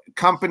loyal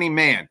company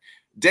man.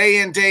 Day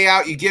in, day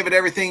out, you give it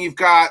everything you've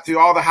got through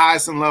all the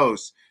highs and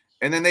lows.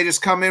 And then they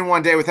just come in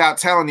one day without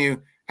telling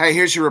you, hey,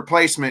 here's your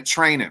replacement,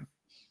 train him.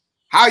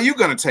 How are you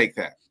going to take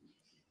that?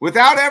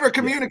 Without ever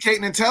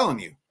communicating and telling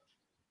you.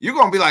 You're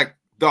going to be like,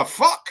 the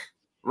fuck?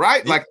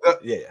 Right?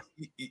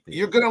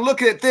 You're going to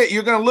look at that.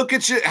 You're going to look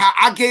at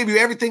I gave you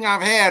everything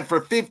I've had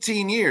for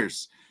 15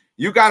 years.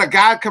 You got a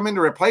guy come in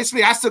to replace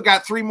me. I still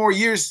got 3 more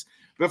years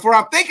before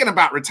I'm thinking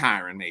about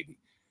retiring, maybe.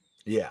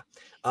 Yeah.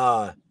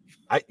 I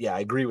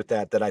agree with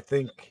that. That I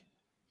think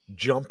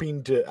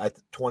jumping to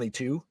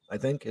 22, I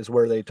think is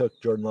where they took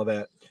Jordan Love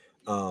at,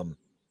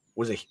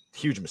 was a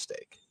huge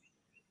mistake,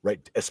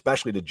 right?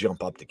 Especially to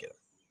jump up to get him.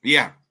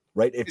 Yeah.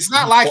 Right. It's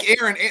not like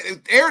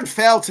Aaron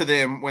fell to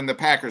them when the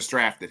Packers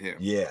drafted him.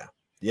 Yeah.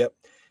 Yep.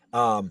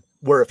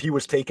 Where if he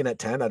was taken at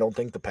 10, I don't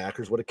think the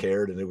Packers would have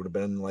cared. And it would have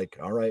been like,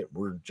 all right,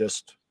 we'll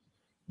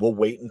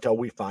wait until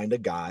we find a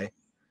guy.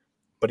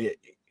 But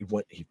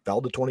he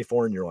fell to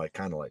 24 and you're like,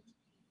 kind of like,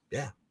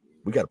 yeah,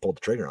 we got to pull the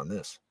trigger on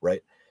this.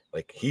 Right.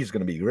 Like he's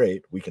going to be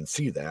great. We can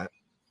see that.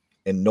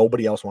 And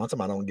nobody else wants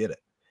him. I don't get it.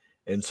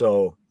 And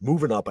so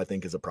moving up, I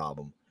think, is a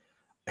problem.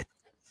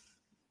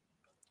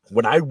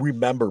 When I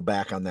remember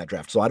back on that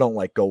draft, so I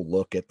don't go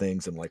look at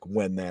things and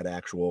when that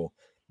actual,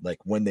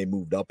 when they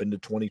moved up into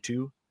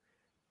 22,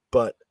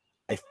 but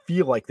I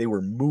feel like they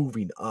were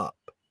moving up.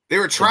 They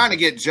were trying to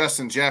get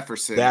Justin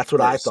Jefferson. That's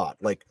what I thought.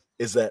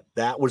 Is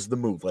that was the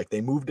move.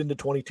 They moved into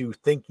 22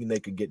 thinking they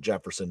could get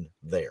Jefferson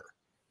there.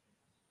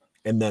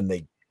 And then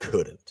they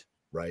couldn't,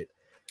 right?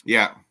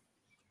 Yeah.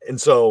 And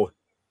so,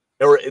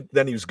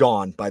 then he was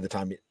gone by the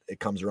time it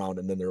comes around.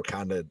 And then they were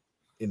kind of,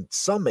 in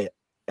some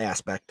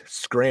aspect,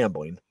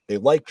 scrambling. They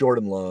like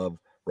Jordan Love,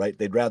 right?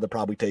 They'd rather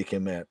probably take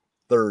him at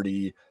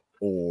 30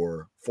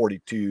 or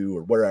 42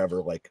 or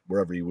wherever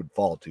he would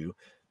fall to.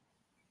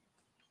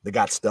 They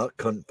got stuck,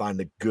 couldn't find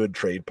a good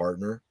trade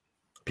partner.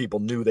 People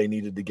knew they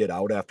needed to get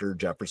out after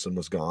Jefferson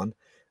was gone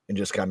and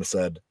just kind of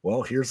said,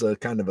 well, here's a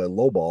kind of a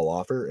lowball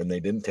offer, and they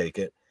didn't take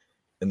it,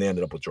 and they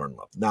ended up with Jordan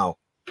Love. Now,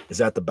 is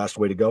that the best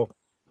way to go?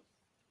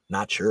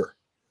 Not sure.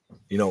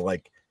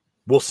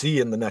 We'll see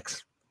in the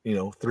next,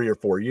 3 or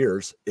 4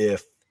 years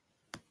if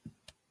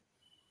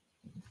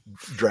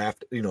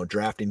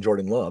drafting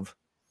Jordan Love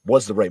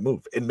was the right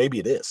move. And maybe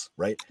it is,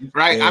 right?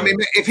 Right. And, I mean,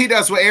 if he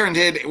does what Aaron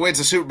did, wins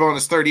the Super Bowl in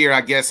his 3rd year,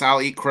 I guess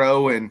I'll eat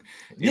crow and,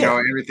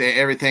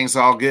 everything's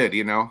all good,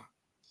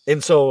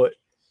 And so,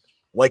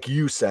 like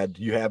you said,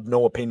 you have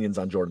no opinions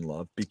on Jordan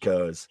Love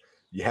because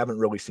you haven't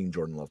really seen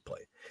Jordan Love play.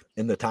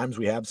 In the times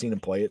we have seen him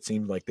play, it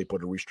seemed like they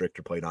put a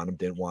restrictor plate on him,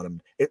 didn't want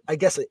him. I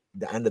guess at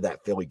the end of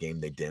that Philly game,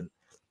 they didn't.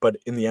 But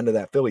in the end of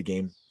that Philly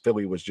game,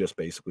 Philly was just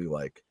basically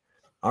like,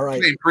 all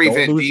right,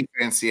 prevent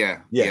defense,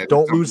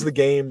 don't lose the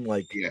game.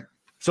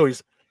 So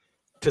he's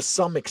to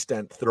some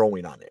extent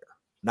throwing on air.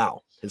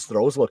 Now, his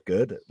throws look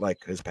good.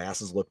 His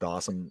passes looked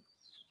awesome.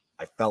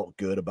 I felt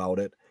good about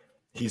it.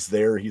 He's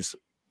there.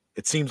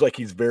 It seems like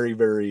he's very,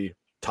 very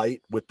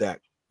tight with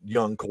that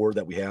young core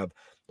that we have.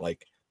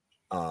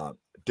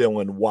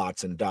 Dylan,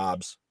 Watson,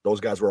 Dobbs, those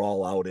guys were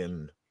all out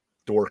in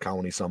Door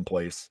County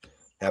someplace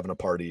having a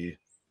party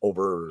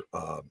over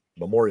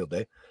Memorial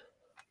Day.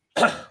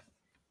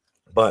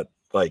 But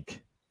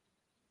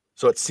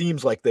so it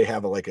seems like they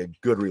have a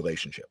good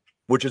relationship,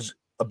 which is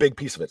a big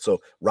piece of it. So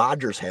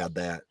Rodgers had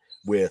that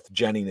with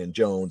Jennings and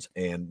Jones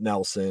and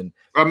Nelson.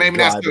 Well, maybe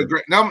not so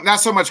great. No, not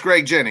so much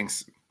Greg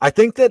Jennings. I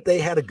think that they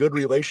had a good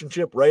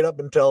relationship right up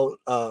until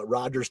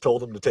Rodgers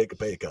told him to take a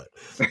pay cut.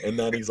 And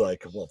then he's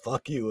like, well,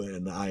 fuck you.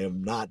 And I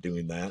am not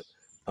doing that.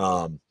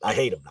 I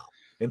hate him now.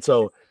 And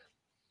so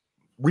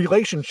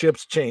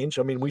relationships change.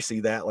 I mean, we see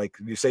that.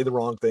 You say the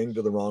wrong thing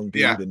to the wrong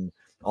dude, and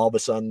all of a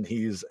sudden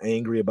he's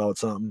angry about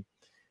something.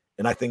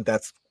 And I think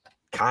that's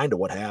kind of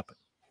what happened,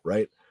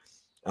 right?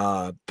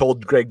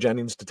 Told Greg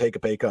Jennings to take a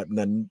pay cut and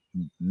then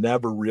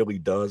never really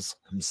does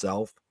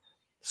himself.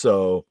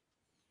 So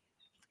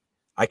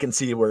I can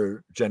see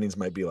where Jennings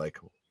might be like,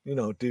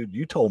 dude,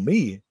 you told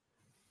me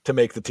to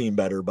make the team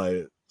better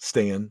by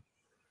staying.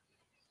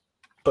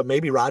 But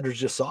maybe Rodgers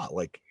just saw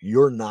it.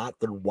 You're not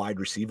the wide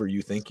receiver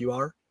you think you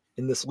are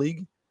in this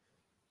league.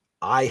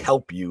 I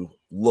help you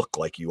look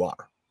like you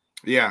are.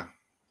 Yeah.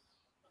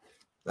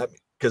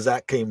 because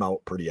that came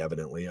out pretty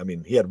evidently. I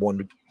mean, he had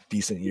one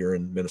decent year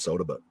in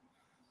Minnesota, but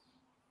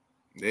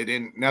they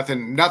didn't.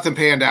 Nothing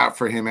panned out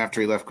for him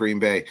after he left Green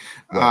Bay.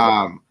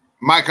 Right.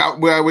 Mike,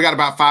 we got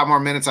about 5 more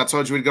minutes. I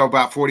told you we'd go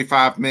about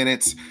 45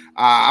 minutes.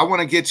 I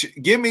want to get you.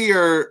 Give me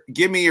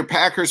your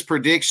Packers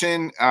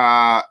prediction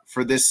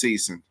for this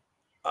season.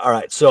 All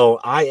right, so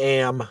I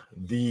am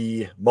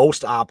the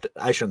most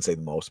I shouldn't say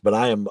the most, but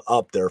I am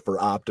up there for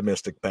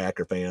optimistic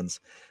Packer fans.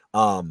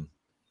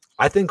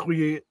 I think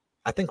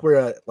we're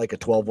at like a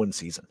 12-win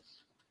season,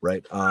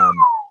 right?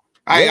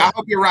 I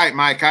hope you're right,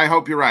 Mike. I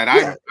hope you're right.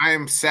 Yeah. I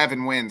am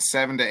 7 wins,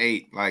 7 to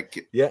 8.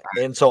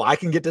 And so I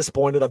can get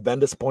disappointed. I've been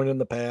disappointed in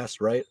the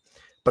past, right?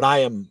 But I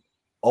am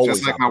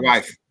always just like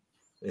optimistic.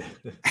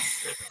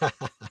 My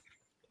wife.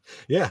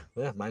 yeah,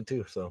 mine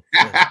too. So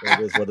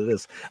it is what it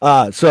is.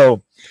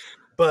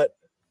 But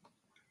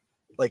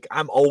like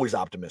I'm always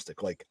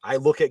optimistic. Like I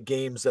look at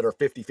games that are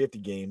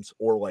 50-50 games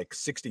or like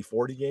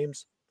 60-40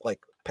 games, like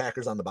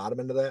Packers on the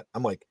bottom end of that.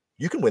 I'm like,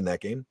 you can win that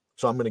game,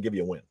 so I'm going to give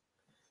you a win.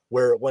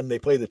 Where when they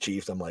play the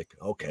Chiefs, I'm like,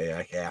 okay,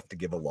 I have to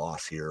give a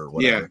loss here or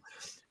whatever. Yeah.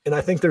 And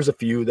I think there's a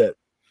few that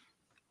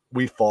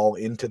we fall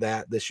into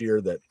that this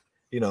year that,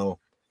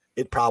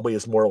 it probably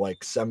is more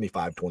like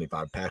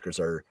 75-25. Packers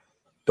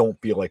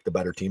don't feel like the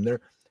better team there.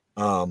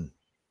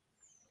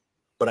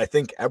 But I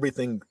think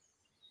everything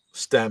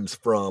stems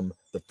from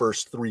the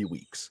first 3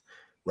 weeks,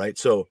 right?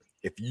 So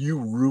if you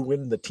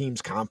ruin the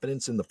team's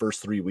confidence in the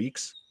first 3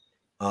 weeks,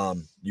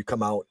 you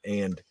come out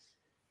and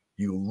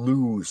you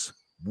lose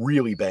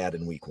really bad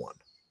in week 1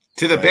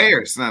 to the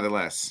Bears,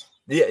 nonetheless.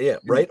 Yeah,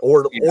 right.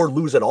 Or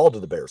lose it all to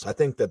the Bears. I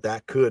think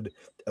that could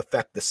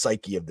affect the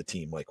psyche of the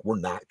team. Like we're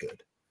not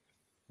good,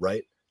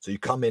 right? So you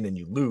come in and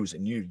you lose,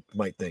 and you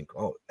might think,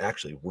 oh,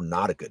 actually, we're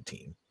not a good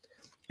team.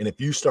 And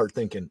if you start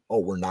thinking, oh,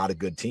 we're not a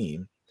good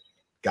team,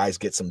 guys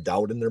get some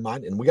doubt in their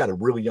mind, and we got a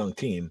really young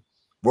team,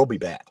 we'll be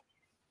bad,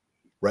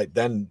 right?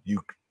 Then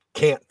you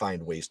can't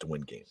find ways to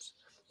win games.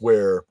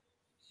 Where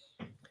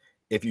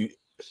if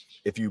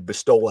you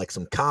bestow like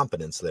some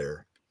confidence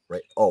there,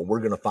 right? Oh, we're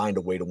going to find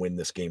a way to win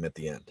this game at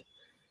the end.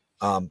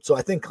 So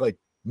I think like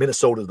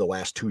Minnesota the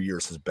last 2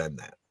 years has been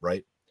that,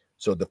 right?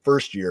 So the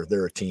first year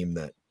they're a team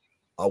that,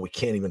 we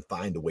can't even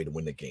find a way to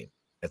win the game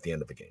at the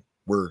end of the game.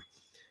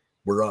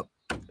 We're up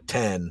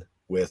 10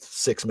 with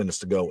 6 minutes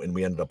to go, and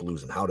we ended up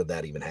losing. How did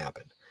that even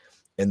happen?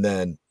 And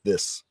then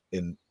that's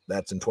in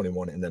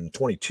 21, and then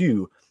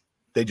 22,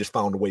 they just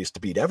found ways to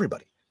beat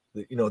everybody.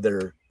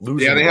 They're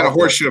losing. Yeah, they had a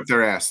horseshoe up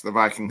their ass. The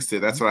Vikings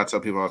did. That's what I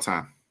tell people all the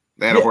time.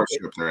 They had a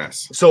horseshoe up their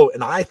ass. So,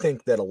 and I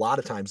think that a lot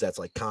of times that's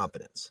like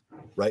confidence,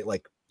 right?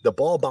 Like the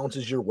ball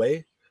bounces your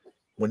way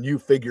when you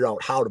figure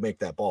out how to make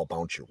that ball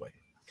bounce your way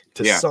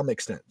to some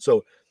extent.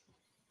 So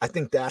I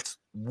think that's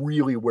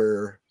really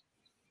where,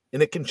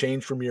 and it can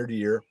change from year to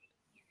year,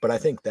 but I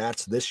think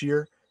that's this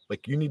year.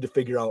 Like you need to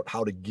figure out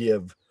how to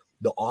give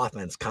the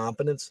offense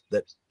confidence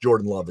that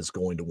Jordan Love is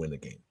going to win a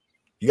game.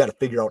 You got to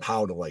figure out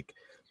how to like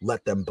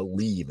let them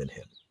believe in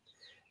him.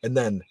 And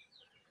then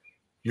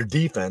your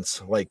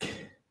defense, like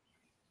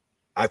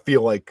I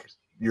feel like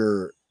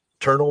your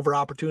turnover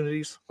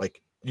opportunities,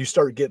 like you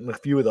start getting a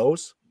few of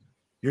those,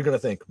 you're going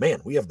to think,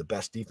 man, we have the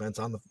best defense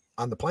on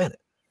the planet.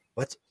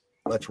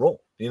 Let's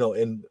roll,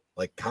 and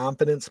like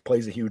confidence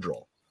plays a huge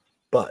role,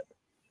 but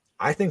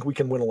I think we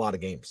can win a lot of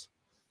games.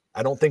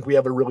 I don't think we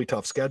have a really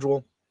tough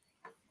schedule.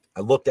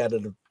 I looked at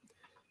it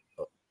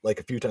like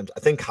a few times. I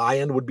think high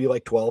end would be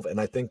like 12.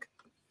 And I think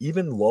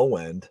even low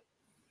end,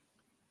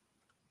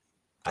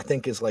 I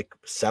think is like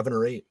 7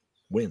 or 8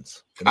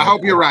 wins. And I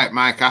hope you're right,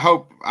 Mike. I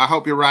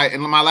hope you're right.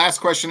 And my last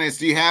question is,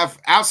 do you have,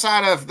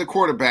 outside of the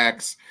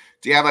quarterbacks,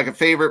 do you have like a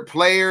favorite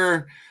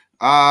player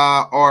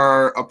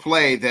or a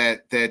play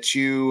that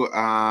you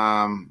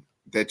of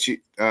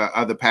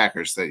the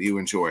Packers that you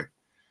enjoy?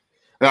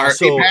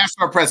 Past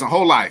or present,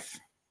 whole life.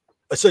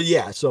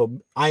 So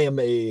I am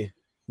a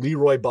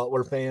Leroy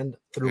Butler fan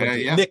through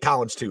Nick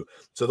Collins too.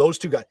 So those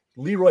two guys,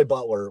 Leroy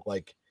Butler,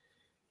 like,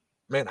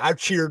 man, I've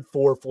cheered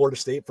for Florida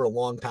State for a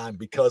long time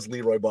because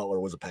Leroy Butler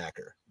was a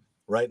Packer,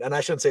 right? And I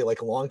shouldn't say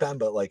like a long time,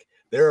 but like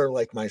they're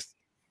like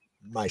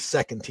my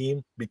second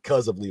team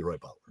because of Leroy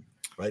Butler.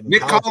 Right?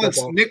 Nick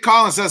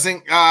Collins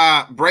doesn't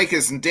break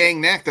his dang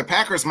neck. The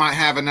Packers might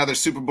have another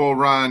Super Bowl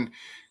run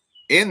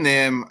in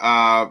them.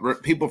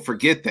 People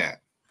forget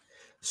that.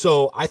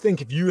 So I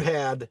think if you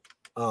had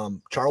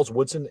Charles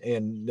Woodson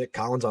and Nick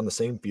Collins on the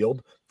same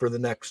field for the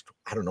next,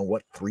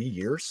 3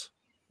 years.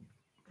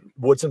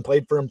 Woodson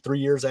played for him 3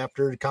 years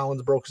after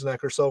Collins broke his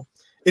neck or so.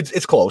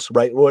 It's close,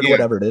 right?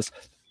 Whatever it is.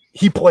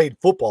 He played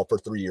football for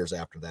 3 years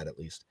after that, at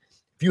least.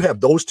 If you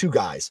have those two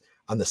guys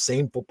on the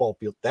same football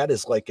field, that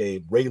is like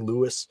a Ray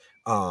Lewis,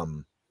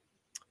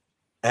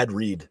 Ed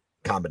Reed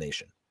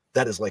combination.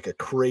 That is like a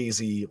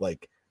crazy,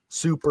 like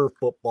super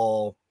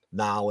football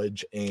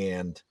knowledge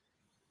and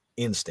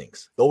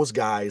instincts. Those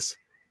guys,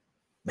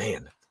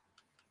 man,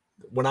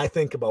 when I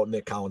think about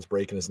Nick Collins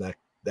breaking his neck,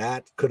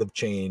 that could have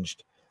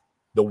changed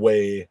the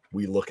way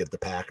we look at the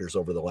Packers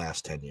over the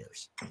last 10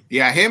 years.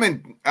 Yeah, him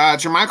and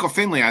Jermichael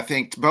Finley, I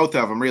think both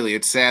of them really.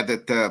 It's sad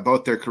that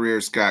both their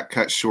careers got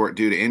cut short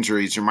due to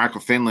injuries.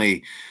 Jermichael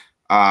Finley,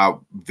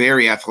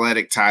 very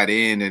athletic tight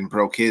end, and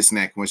broke his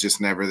neck and was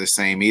just never the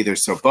same either.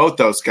 So both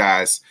those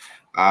guys,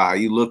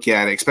 you look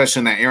at it, especially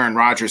in that Aaron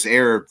Rodgers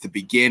era at the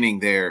beginning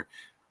there,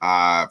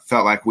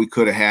 felt like we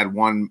could have had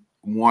one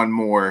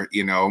more,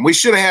 and we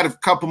should have had a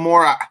couple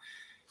more.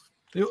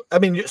 I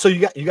mean, so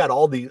you got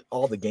all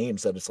the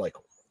games that it's like,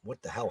 what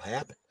the hell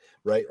happened,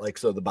 right? Like,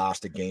 so the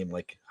Boston game,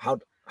 like how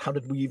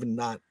did we even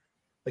not,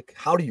 like,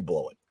 how do you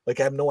blow it? Like,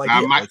 I have no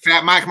idea.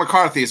 Fat Mike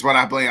McCarthy is what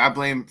I blame. I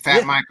blame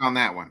Fat Mike on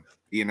that one.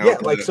 Yeah,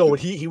 like, so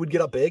he would get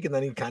up big and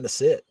then he'd kind of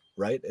sit,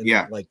 right?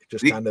 And like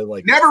just kind of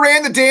like never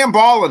ran the damn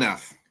ball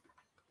enough.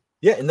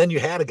 Yeah, and then you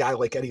had a guy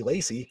like Eddie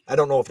Lacy. I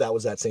don't know if that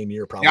was that same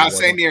year. Probably. Yeah,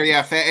 same year.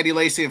 Yeah, Fat Eddie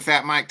Lacy and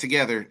Fat Mike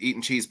together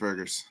eating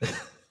cheeseburgers.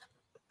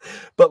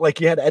 But like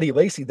you had Eddie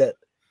Lacy that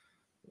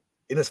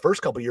in his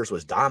first couple of years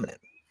was dominant,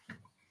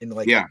 and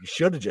like you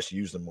should have just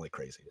used him like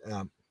crazy.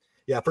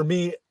 For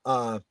me,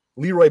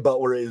 Leroy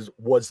Butler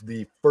was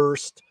the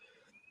first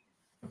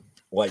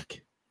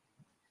like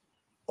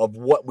of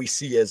what we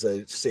see as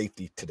a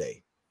safety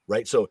today,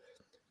 right? So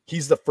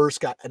he's the first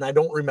guy, and I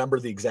don't remember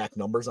the exact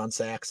numbers on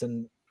sacks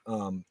and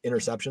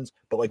interceptions,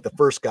 but like the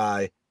first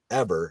guy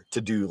ever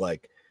to do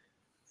like,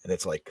 and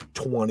it's like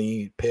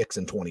 20 picks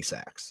and 20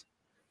 sacks,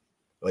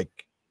 like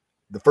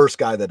the first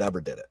guy that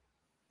ever did it.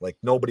 Like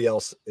nobody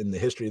else in the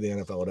history of the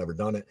NFL had ever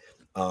done it.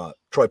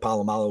 Troy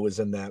Polamalu was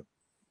in that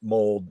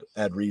mold.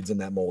 Ed Reed's in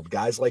that mold.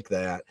 Guys like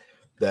that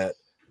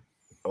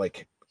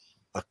like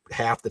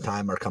half the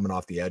time are coming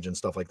off the edge and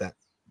stuff like that.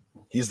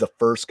 He's the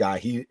first guy.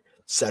 He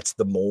sets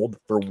the mold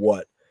for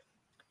what.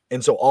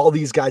 And so all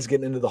these guys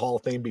getting into the Hall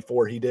of Fame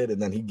before he did,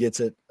 and then he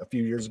gets it a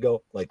few years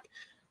ago. Like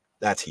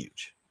that's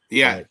huge.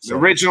 Yeah. Right? So, the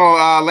original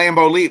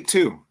Lambeau leap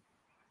too.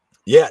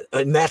 Yeah.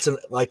 And that's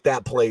like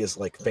that play is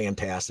like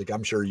fantastic.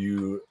 I'm sure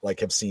you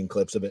like have seen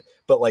clips of it,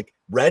 but like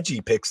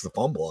Reggie picks the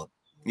fumble up.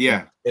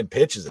 Yeah. And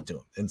pitches it to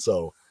him. And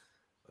so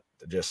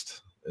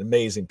just an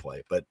amazing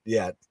play. But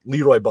yeah,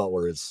 Leroy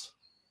Butler is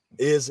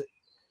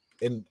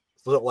in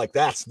like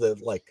that's the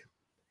like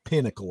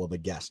pinnacle of a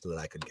guest that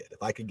I could get.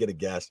 If I could get a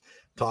guest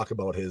talk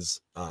about his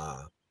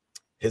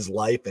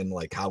life and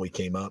like how he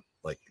came up,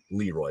 like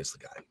Leroy's the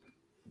guy.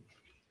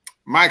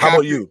 Mike, how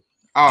about you?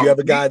 Do you have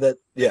a guy that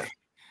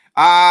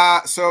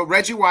so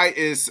Reggie White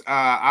is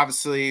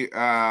obviously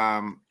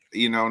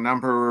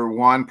number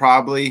one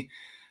probably.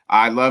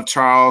 I loved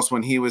Charles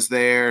when he was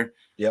there.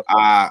 Yep.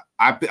 I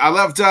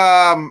loved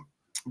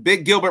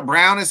Big Gilbert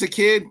Brown as a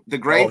kid, the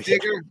grave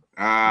digger.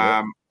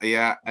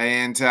 Yeah.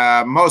 And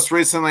most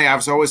recently, I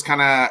was always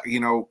kind of,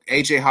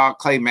 AJ Hawk,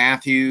 Clay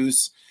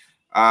Matthews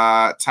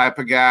type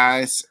of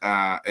guys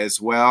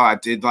as well. I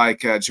did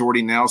like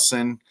Jordy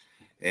Nelson,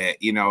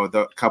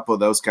 the couple of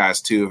those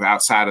guys too,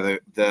 outside of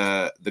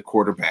the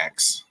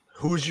quarterbacks.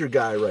 Who's your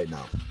guy right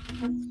now?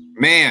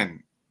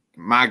 Man,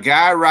 my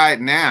guy right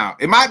now,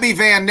 it might be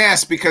Van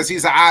Ness because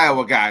he's an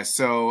Iowa guy.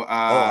 So,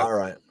 all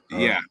right.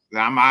 Yeah,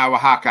 I'm an Iowa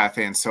Hawkeye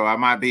fan, so I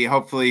might be.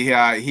 Hopefully,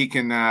 he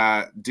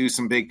can do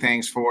some big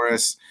things for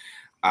us.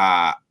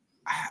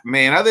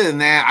 Man, other than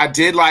that, I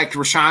did like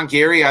Rashawn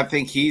Gary. I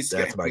think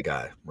that's my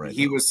guy. Right.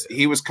 He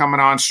was coming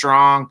on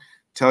strong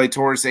till he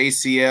tore his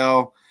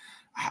ACL.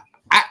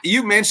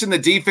 You mentioned the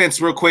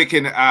defense real quick,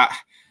 and I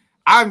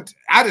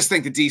just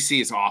think the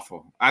DC is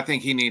awful. I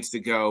think he needs to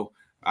go.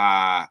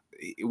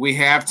 We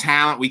have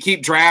talent. We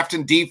keep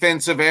drafting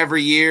defensive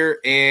every year,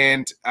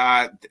 and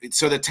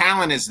so the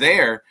talent is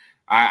there.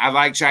 I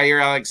like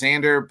Jair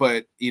Alexander,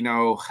 but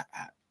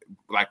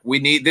like we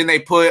need. Then they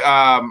put.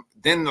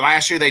 Then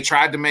last year they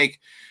tried to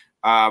make.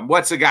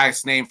 What's the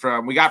guy's name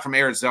we got from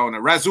Arizona?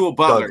 Rasul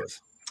Butler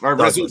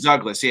Rasul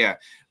Douglas. Yeah.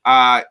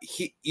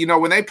 He.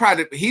 When they tried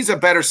to, he's a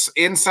better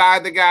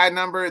inside the guy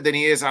number than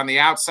he is on the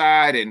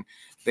outside, and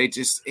they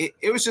just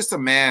it was just a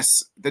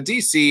mess. The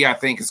DC I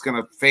think is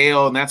going to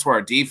fail, and that's where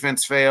our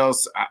defense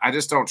fails. I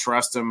just don't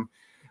trust them.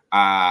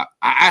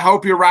 I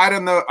hope you're right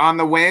on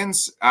the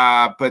wins.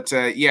 But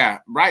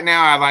right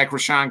now I like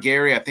Rashawn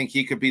Gary. I think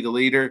he could be the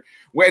leader.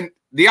 When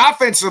the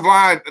offensive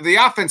line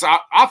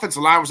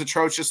was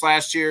atrocious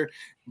last year,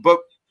 but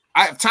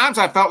at times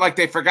I felt like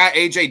they forgot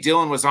AJ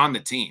Dillon was on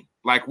the team.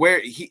 Like where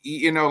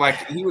he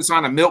was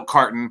on a milk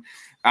carton.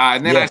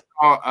 And then I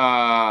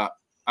saw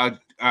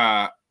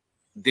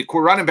the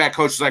running back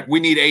coach was like, we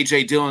need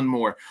AJ Dillon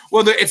more.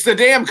 Well, it's the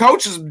damn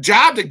coach's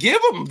job to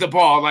give him the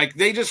ball. Like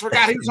they just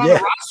forgot he was on the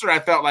roster. I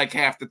felt like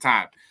half the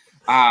time.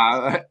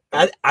 I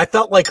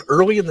felt like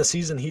early in the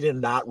season he did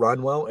not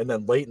run well, and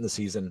then late in the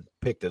season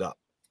picked it up.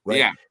 Right.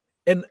 Yeah.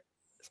 And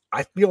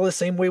I feel the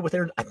same way with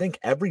Aaron. I think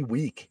every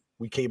week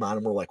we came on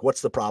and we're like,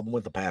 what's the problem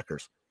with the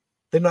Packers?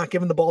 They're not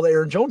giving the ball to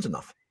Aaron Jones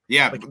enough.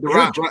 Yeah. Like,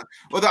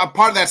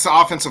 part of that's the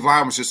offensive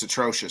line was just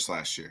atrocious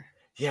last year.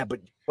 Yeah. But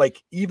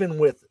like even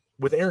with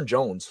Aaron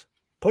Jones,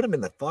 put him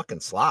in the fucking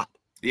slot.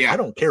 Yeah. I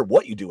don't care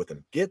what you do with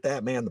him. Get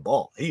that man the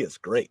ball. He is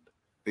great.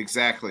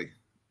 Exactly.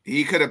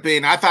 He could have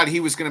been. I thought he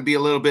was going to be a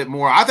little bit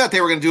more. I thought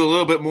they were going to do a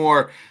little bit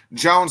more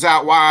Jones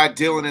out wide,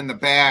 Dillon in the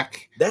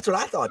back. That's what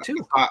I thought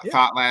too.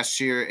 Thought last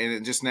year, and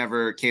it just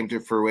never came to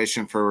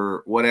fruition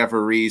for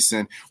whatever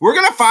reason. We're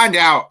going to find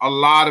out a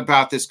lot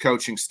about this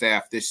coaching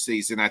staff this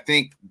season. I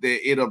think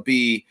that it'll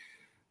be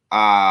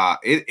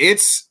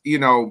it's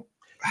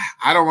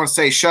I don't want to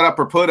say shut up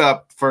or put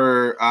up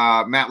for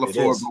Matt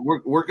LaFleur,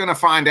 but we're going to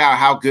find out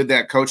how good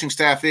that coaching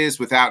staff is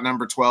without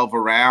number 12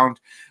 around.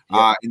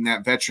 In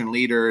that veteran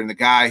leader and the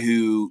guy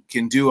who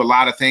can do a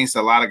lot of things that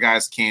a lot of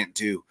guys can't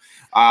do.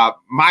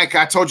 Mike,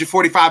 I told you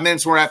 45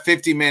 minutes. We're at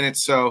 50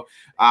 minutes. So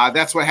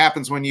that's what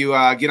happens when you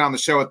get on the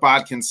show with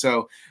Bodkin.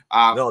 So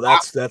no,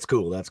 that's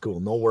cool. That's cool.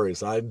 No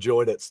worries. I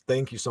enjoyed it.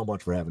 Thank you so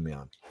much for having me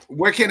on.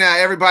 Where can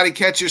everybody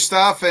catch your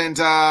stuff and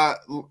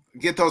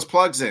get those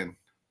plugs in?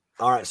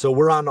 All right. So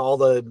we're on all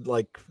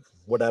the,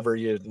 whatever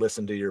you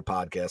listen to your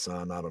podcast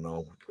on. I don't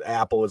know.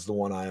 Apple is the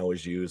one I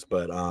always use,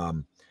 but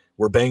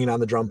we're Banging on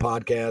the Drum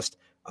podcast.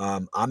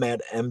 I'm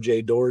at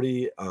MJ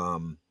Dougherty.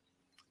 And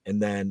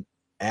then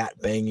at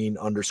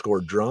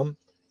banging_drum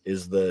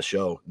is the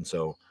show. And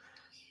so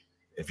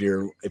if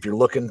you're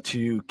looking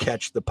to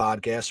catch the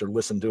podcast or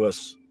listen to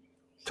us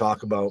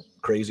talk about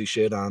crazy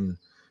shit on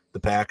the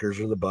Packers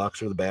or the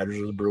Bucks or the Badgers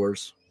or the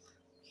Brewers,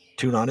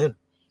 tune on in.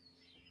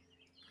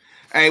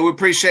 Hey, we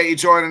appreciate you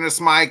joining us,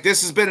 Mike.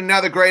 This has been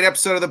another great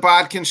episode of the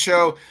Bodkin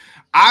Show.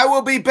 I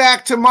will be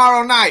back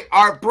tomorrow night,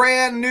 our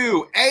brand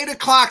new 8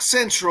 o'clock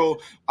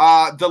Central,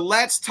 the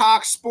Let's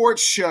Talk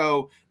Sports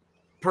Show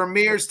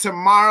premieres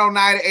tomorrow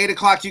night at 8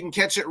 o'clock. You can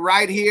catch it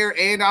right here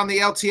and on the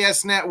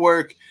LTS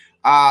network.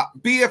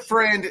 Be a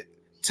friend,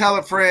 tell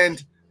a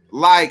friend,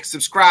 like,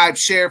 subscribe,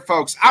 share,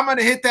 folks. I'm going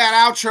to hit that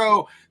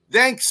outro.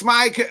 Thanks,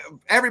 Mike.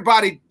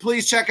 Everybody,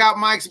 please check out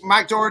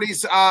Mike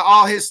Dougherty's,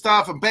 all his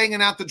stuff and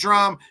Banging Out the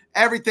Drum.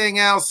 Everything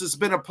else has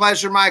been a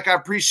pleasure, Mike. I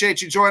appreciate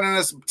you joining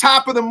us.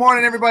 Top of the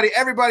morning, everybody.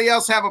 Everybody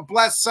else have a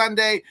blessed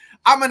Sunday.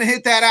 I'm going to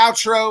hit that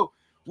outro.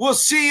 We'll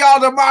see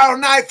y'all tomorrow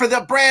night for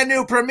the brand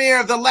new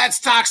premiere of the Let's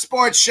Talk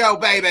Sports Show,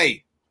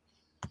 baby.